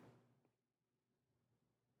alive?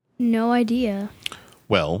 No idea.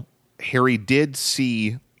 Well, Harry did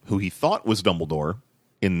see who he thought was Dumbledore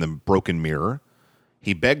in the broken mirror.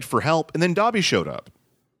 He begged for help, and then Dobby showed up.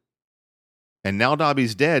 And now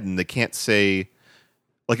Dobby's dead, and they can't say...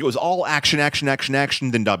 Like, it was all action, action, action, action,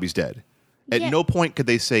 then Dobby's dead. At no point could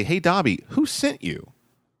they say, hey, Dobby, who sent you?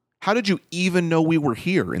 How did you even know we were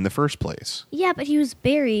here in the first place? Yeah, but he was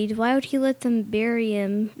buried. Why would he let them bury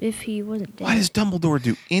him if he wasn't dead? Why does Dumbledore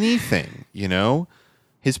do anything, you know?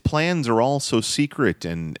 His plans are all so secret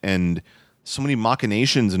and so many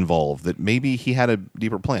machinations involved that maybe he had a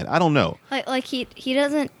deeper plan. I don't know. Like he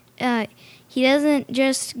doesn't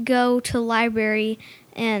just go to the library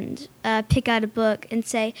and pick out a book and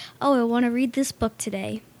say, "Oh, I want to read this book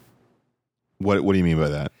today." What do you mean by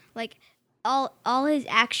that? Like all his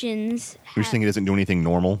actions. You're saying he doesn't do anything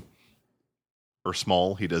normal or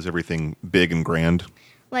small? He does everything big and grand?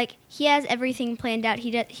 Like, he has everything planned out.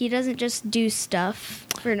 He doesn't just do stuff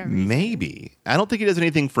for no reason. Maybe. I don't think he does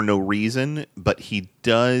anything for no reason, but he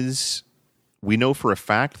does. We know for a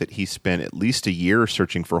fact that he spent at least a year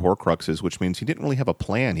searching for Horcruxes, which means he didn't really have a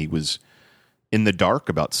plan. He was in the dark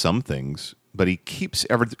about some things, but he keeps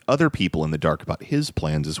other people in the dark about his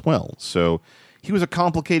plans as well. So he was a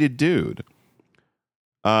complicated dude.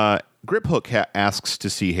 Griphook asks to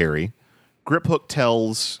see Harry. Griphook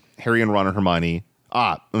tells Harry and Ron and Hermione...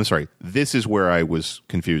 I'm sorry. This is where I was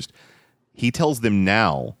confused. He tells them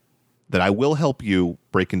now that I will help you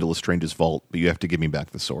break into Lestrange's vault, but you have to give me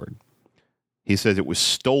back the sword. He says it was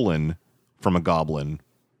stolen from a goblin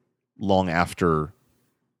long after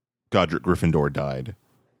Godric Gryffindor died.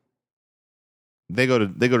 They go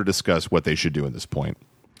to discuss what they should do at this point.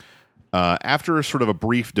 After sort of a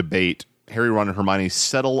brief debate, Harry, Ron, and Hermione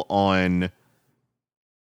settle on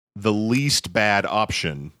the least bad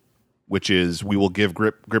option, which is we will give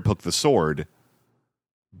Griphook the sword,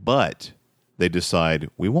 but they decide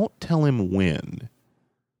we won't tell him when.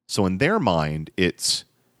 So in their mind, it's,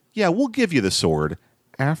 yeah, we'll give you the sword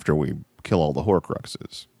after we kill all the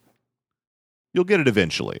Horcruxes. You'll get it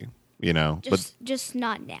eventually, you know. Just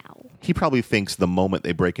not now. He probably thinks the moment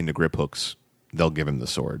they break into Griphook's, they'll give him the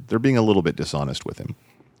sword. They're being a little bit dishonest with him.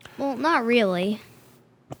 Well, not really.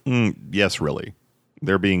 Yes, really.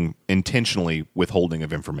 They're being intentionally withholding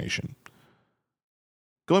of information.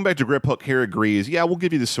 Going back to Griphook, Harry agrees, yeah, we'll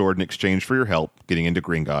give you the sword in exchange for your help getting into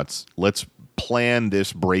Gringotts. Let's plan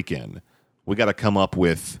this break-in. We got to come up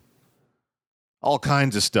with all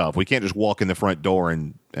kinds of stuff. We can't just walk in the front door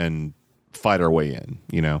and fight our way in,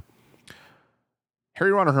 you know.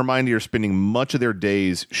 Harry, Ron, and Hermione are spending much of their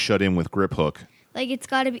days shut in with Griphook. Like, it's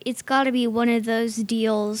gotta be one of those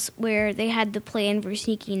deals where they had the plan for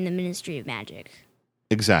sneaking the Ministry of Magic.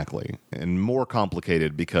 Exactly. And more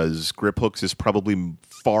complicated because Griphook's is probably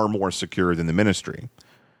far more secure than the Ministry.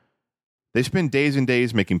 They spend days and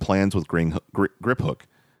days making plans with Griphook,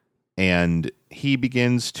 and he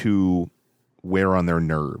begins to wear on their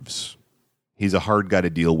nerves. He's a hard guy to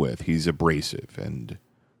deal with. He's abrasive and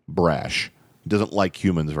brash. He doesn't like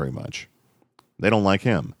humans very much. They don't like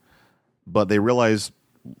him. But they realize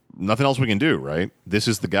nothing else we can do, right? This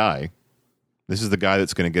is the guy. This is the guy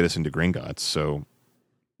that's going to get us into Gringotts. So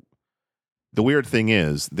the weird thing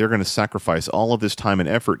is they're going to sacrifice all of this time and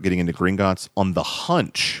effort getting into Gringotts on the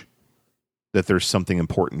hunch that there's something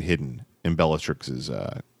important hidden in Bellatrix's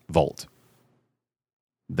vault.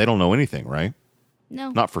 They don't know anything, right?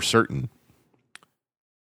 No. Not for certain.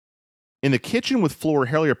 In the kitchen with Fleur,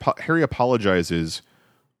 Harry apologizes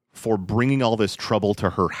for bringing all this trouble to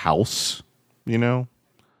her house, you know?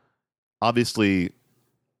 Obviously,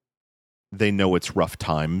 they know it's rough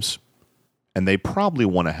times, and they probably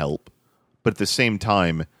want to help, but at the same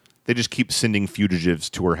time, they just keep sending fugitives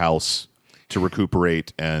to her house to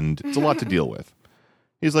recuperate, and it's a lot to deal with.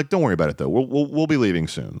 He's like, don't worry about it, though. We'll be leaving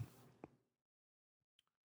soon.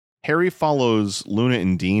 Harry follows Luna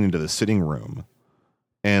and Dean into the sitting room,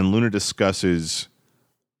 and Luna discusses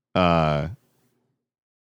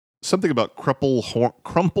something about crumple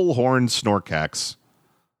horn snorkax.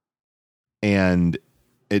 And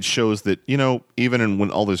it shows that, even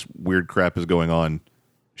when all this weird crap is going on,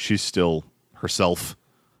 she's still herself.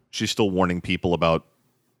 She's still warning people about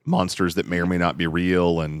monsters that may or may not be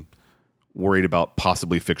real and worried about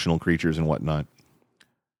possibly fictional creatures and whatnot.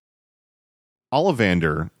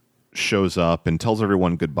 Ollivander shows up and tells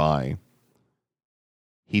everyone goodbye.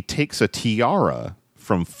 He takes a tiara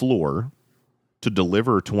from Fleur to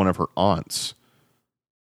deliver to one of her aunts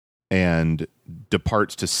and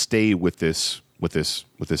departs to stay with this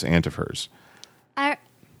aunt of hers. I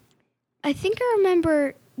think I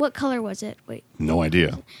remember, what color was it? Wait. No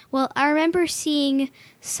idea. Well, I remember seeing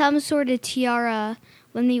some sort of tiara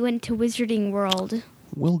when we went to Wizarding World.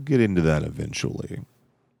 We'll get into that eventually.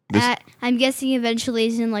 I'm guessing eventually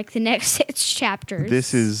is in like the next 6 chapters.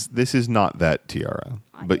 This is not that tiara.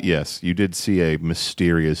 But yes, you did see a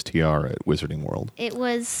mysterious tiara at Wizarding World. It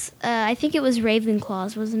was, I think it was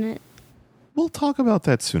Ravenclaw's, wasn't it? We'll talk about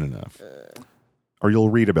that soon enough. Or you'll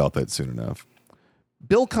read about that soon enough.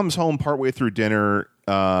 Bill comes home partway through dinner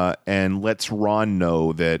and lets Ron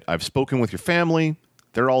know that I've spoken with your family.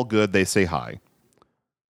 They're all good. They say hi.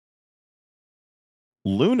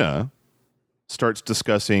 Luna starts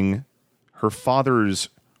discussing her father's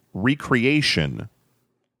recreation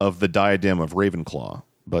of the diadem of Ravenclaw,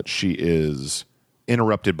 but she is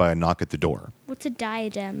interrupted by a knock at the door. What's a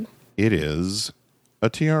diadem? It is a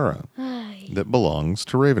tiara that belongs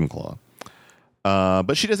to Ravenclaw.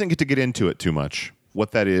 But she doesn't get to get into it too much,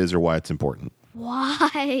 what that is or why it's important.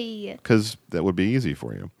 Why? Because that would be easy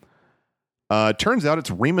for you. Turns out it's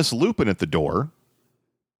Remus Lupin at the door,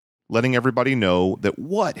 letting everybody know that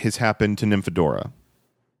what has happened to Nymphadora.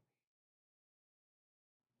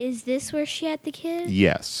 Is this where she had the kid?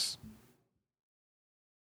 Yes.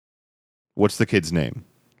 What's the kid's name?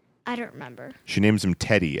 I don't remember. She names him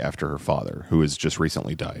Teddy after her father, who has just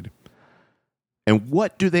recently died. And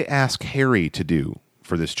what do they ask Harry to do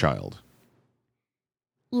for this child?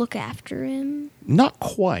 Look after him? Not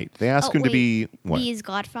quite. They ask him to be... What? Be his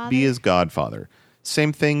godfather? Be his godfather.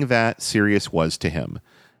 Same thing that Sirius was to him.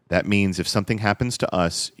 That means if something happens to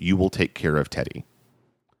us, you will take care of Teddy.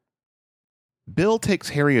 Bill takes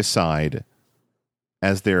Harry aside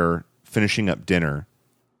as they're finishing up dinner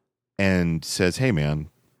and says, hey, man,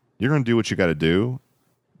 you're going to do what you got to do,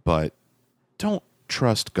 but don't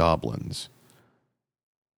trust goblins.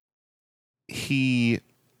 He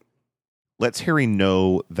lets Harry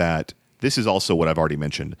know that this is also what I've already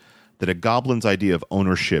mentioned, that a goblin's idea of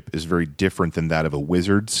ownership is very different than that of a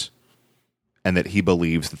wizard's, and that he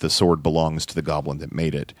believes that the sword belongs to the goblin that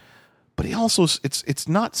made it. But he also, it's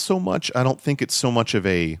not so much, I don't think it's so much of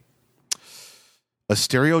a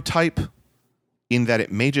stereotype in that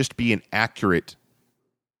it may just be inaccurate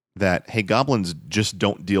that, hey, goblins just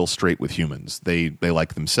don't deal straight with humans. They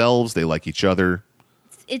like themselves, they like each other.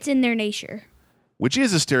 It's in their nature. Which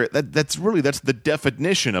is a stereotype. That's the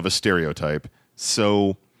definition of a stereotype.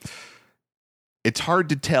 So it's hard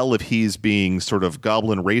to tell if he's being sort of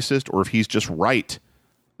goblin racist or if he's just right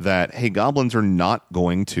that, hey, goblins are not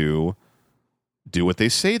going to do what they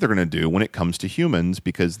say they're going to do when it comes to humans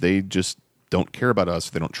because they just don't care about us,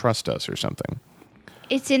 they don't trust us or something.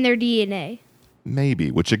 It's in their DNA.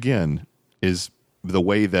 Maybe, which again is the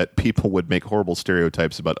way that people would make horrible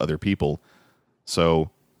stereotypes about other people. So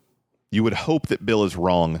you would hope that Bill is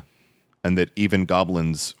wrong and that even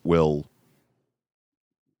goblins will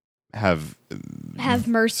have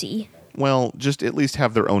mercy. Well, just at least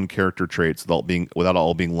have their own character traits without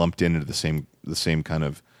all being lumped into the same kind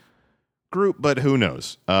of group, but who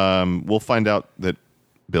knows? We'll find out that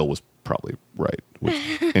Bill was probably right.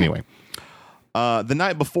 Anyway, the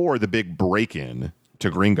night before the big break-in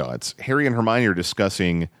to Gringotts, Harry and Hermione are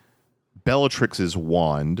discussing Bellatrix's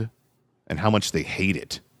wand and how much they hate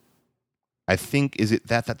it. I think, is it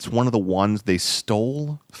that's one of the wands they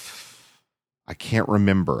stole? I can't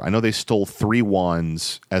remember. I know they stole 3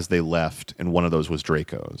 wands as they left, and one of those was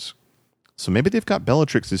Draco's. So maybe they've got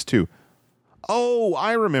Bellatrix's too. Oh,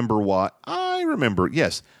 I remember what.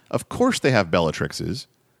 Yes, of course they have Bellatrix's,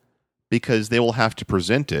 because they will have to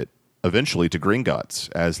present it eventually to Gringotts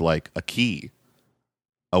as like a key.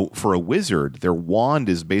 Oh, for a wizard, their wand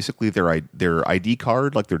is basically their ID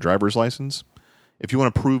card, like their driver's license. If you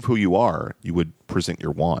want to prove who you are, you would present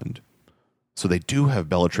your wand. So they do have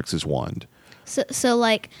Bellatrix's wand. So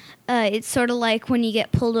like, it's sort of like when you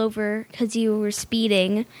get pulled over because you were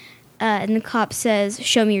speeding, and the cop says,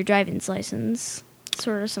 "Show me your driver's license,"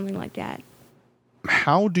 sort of something like that.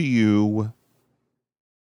 How do you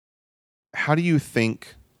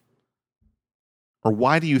think, or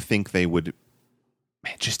why do you think they would?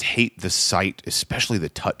 Man, just hate the sight, especially the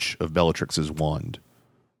touch of Bellatrix's wand.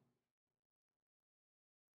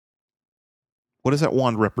 What does that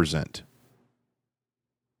wand represent?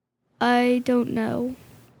 I don't know.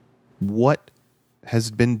 What has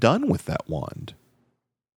been done with that wand?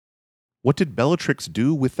 What did Bellatrix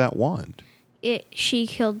do with that wand? She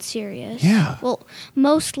killed Sirius. Yeah. Well,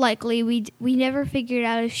 most likely we never figured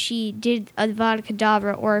out if she did Avada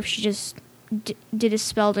Kedavra or if she just did a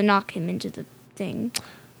spell to knock him into the thing.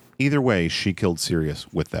 Either way, she killed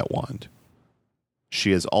Sirius with that wand.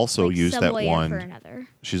 She has also used that wand.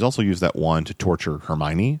 She's also used that wand to torture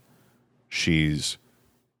Hermione.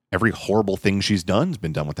 Every horrible thing she's done has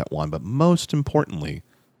been done with that wand, but most importantly,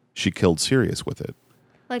 she killed Sirius with it.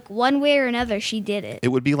 Like one way or another, she did it. It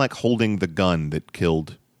would be like holding the gun that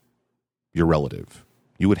killed your relative.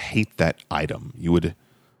 You would hate that item. You wouldn't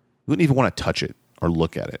even want to touch it or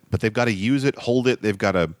look at it. But they've got to use it, hold it. They've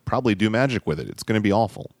got to probably do magic with it. It's going to be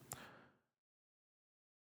awful.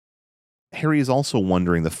 Harry is also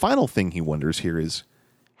wondering, the final thing he wonders here is,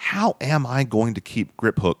 how am I going to keep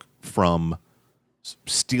Griphook from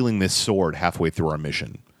stealing this sword halfway through our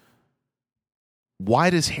mission?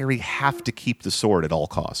 Why does Harry have to keep the sword at all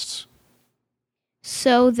costs?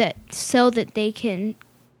 So that they can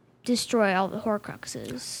destroy all the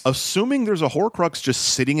Horcruxes. Assuming there's a Horcrux just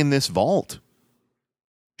sitting in this vault.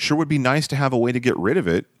 Sure would be nice to have a way to get rid of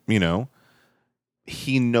it, you know.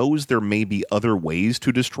 He knows there may be other ways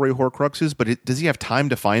to destroy Horcruxes, but does he have time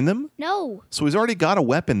to find them? No. So he's already got a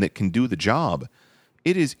weapon that can do the job.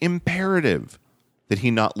 It is imperative that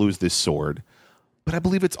he not lose this sword. But I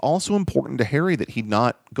believe it's also important to Harry that he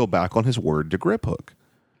not go back on his word to Griphook.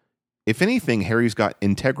 If anything, Harry's got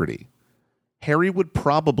integrity. Harry would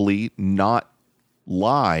probably not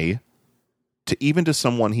lie to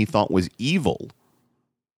someone he thought was evil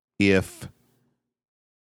if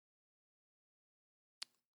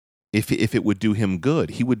it would do him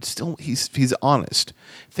good. He would still, he's honest.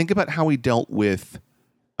 Think about how he dealt with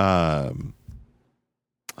that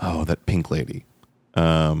pink lady.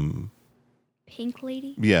 Pink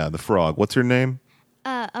lady? Yeah, the frog. What's her name?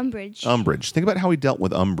 Umbridge. Umbridge. Think about how he dealt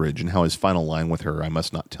with Umbridge and how his final line with her, I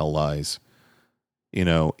must not tell lies. You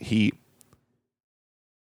know, he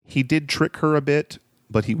did trick her a bit,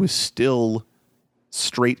 but he was still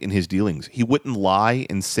straight in his dealings. He wouldn't lie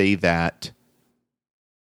and say that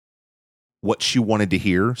what she wanted to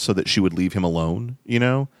hear so that she would leave him alone, you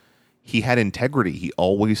know? He had integrity. He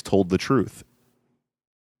always told the truth,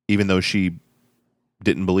 even though she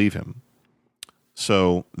didn't believe him.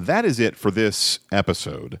 So that is it for this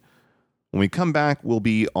episode. When we come back, we'll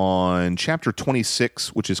be on chapter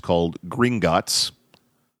 26, which is called Gringotts.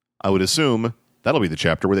 I would assume that'll be the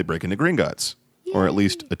chapter where they break into Gringotts, or at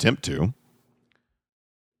least attempt to.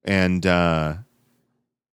 And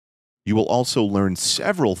you will also learn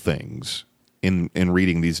several things in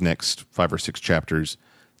reading these next 5 or 6 chapters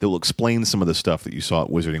that will explain some of the stuff that you saw at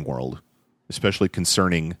Wizarding World, especially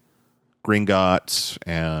concerning Gringotts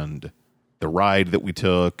and the ride that we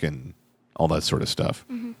took and all that sort of stuff.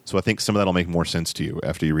 Mm-hmm. So I think some of that will make more sense to you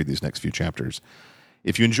after you read these next few chapters.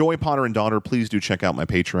 If you enjoy Potter and Daughter, please do check out my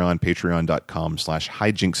Patreon,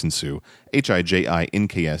 patreon.com/hijinksensue,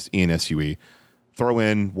 HIJINKSENSUE. Throw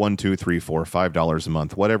in $1, $2, $3, $4, $5 a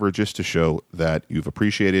month, whatever, just to show that you've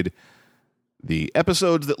appreciated the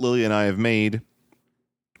episodes that Lily and I have made.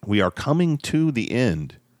 We are coming to the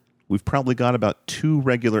end. We've probably got about 2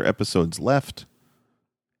 regular episodes left,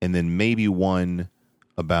 and then maybe one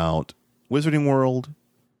about Wizarding World,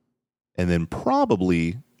 and then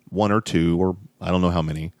probably 1 or 2, or I don't know how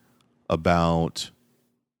many, about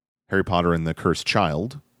Harry Potter and the Cursed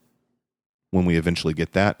Child, when we eventually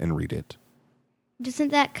get that and read it. Doesn't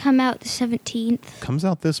that come out the 17th? Comes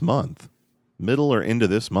out this month. Middle or end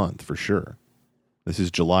of this month, for sure. This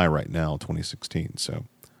is July right now, 2016. So,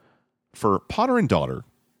 for Potter and Daughter,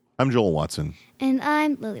 I'm Joel Watson. And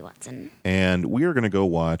I'm Lily Watson. And we are going to go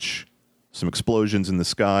watch some explosions in the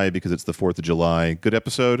sky because it's the 4th of July. Good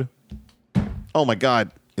episode? Oh my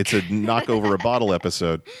God. It's a knock over a bottle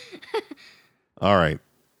episode. All right.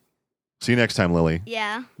 See you next time, Lily.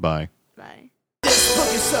 Yeah. Bye. Bye. This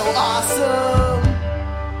book is so awesome.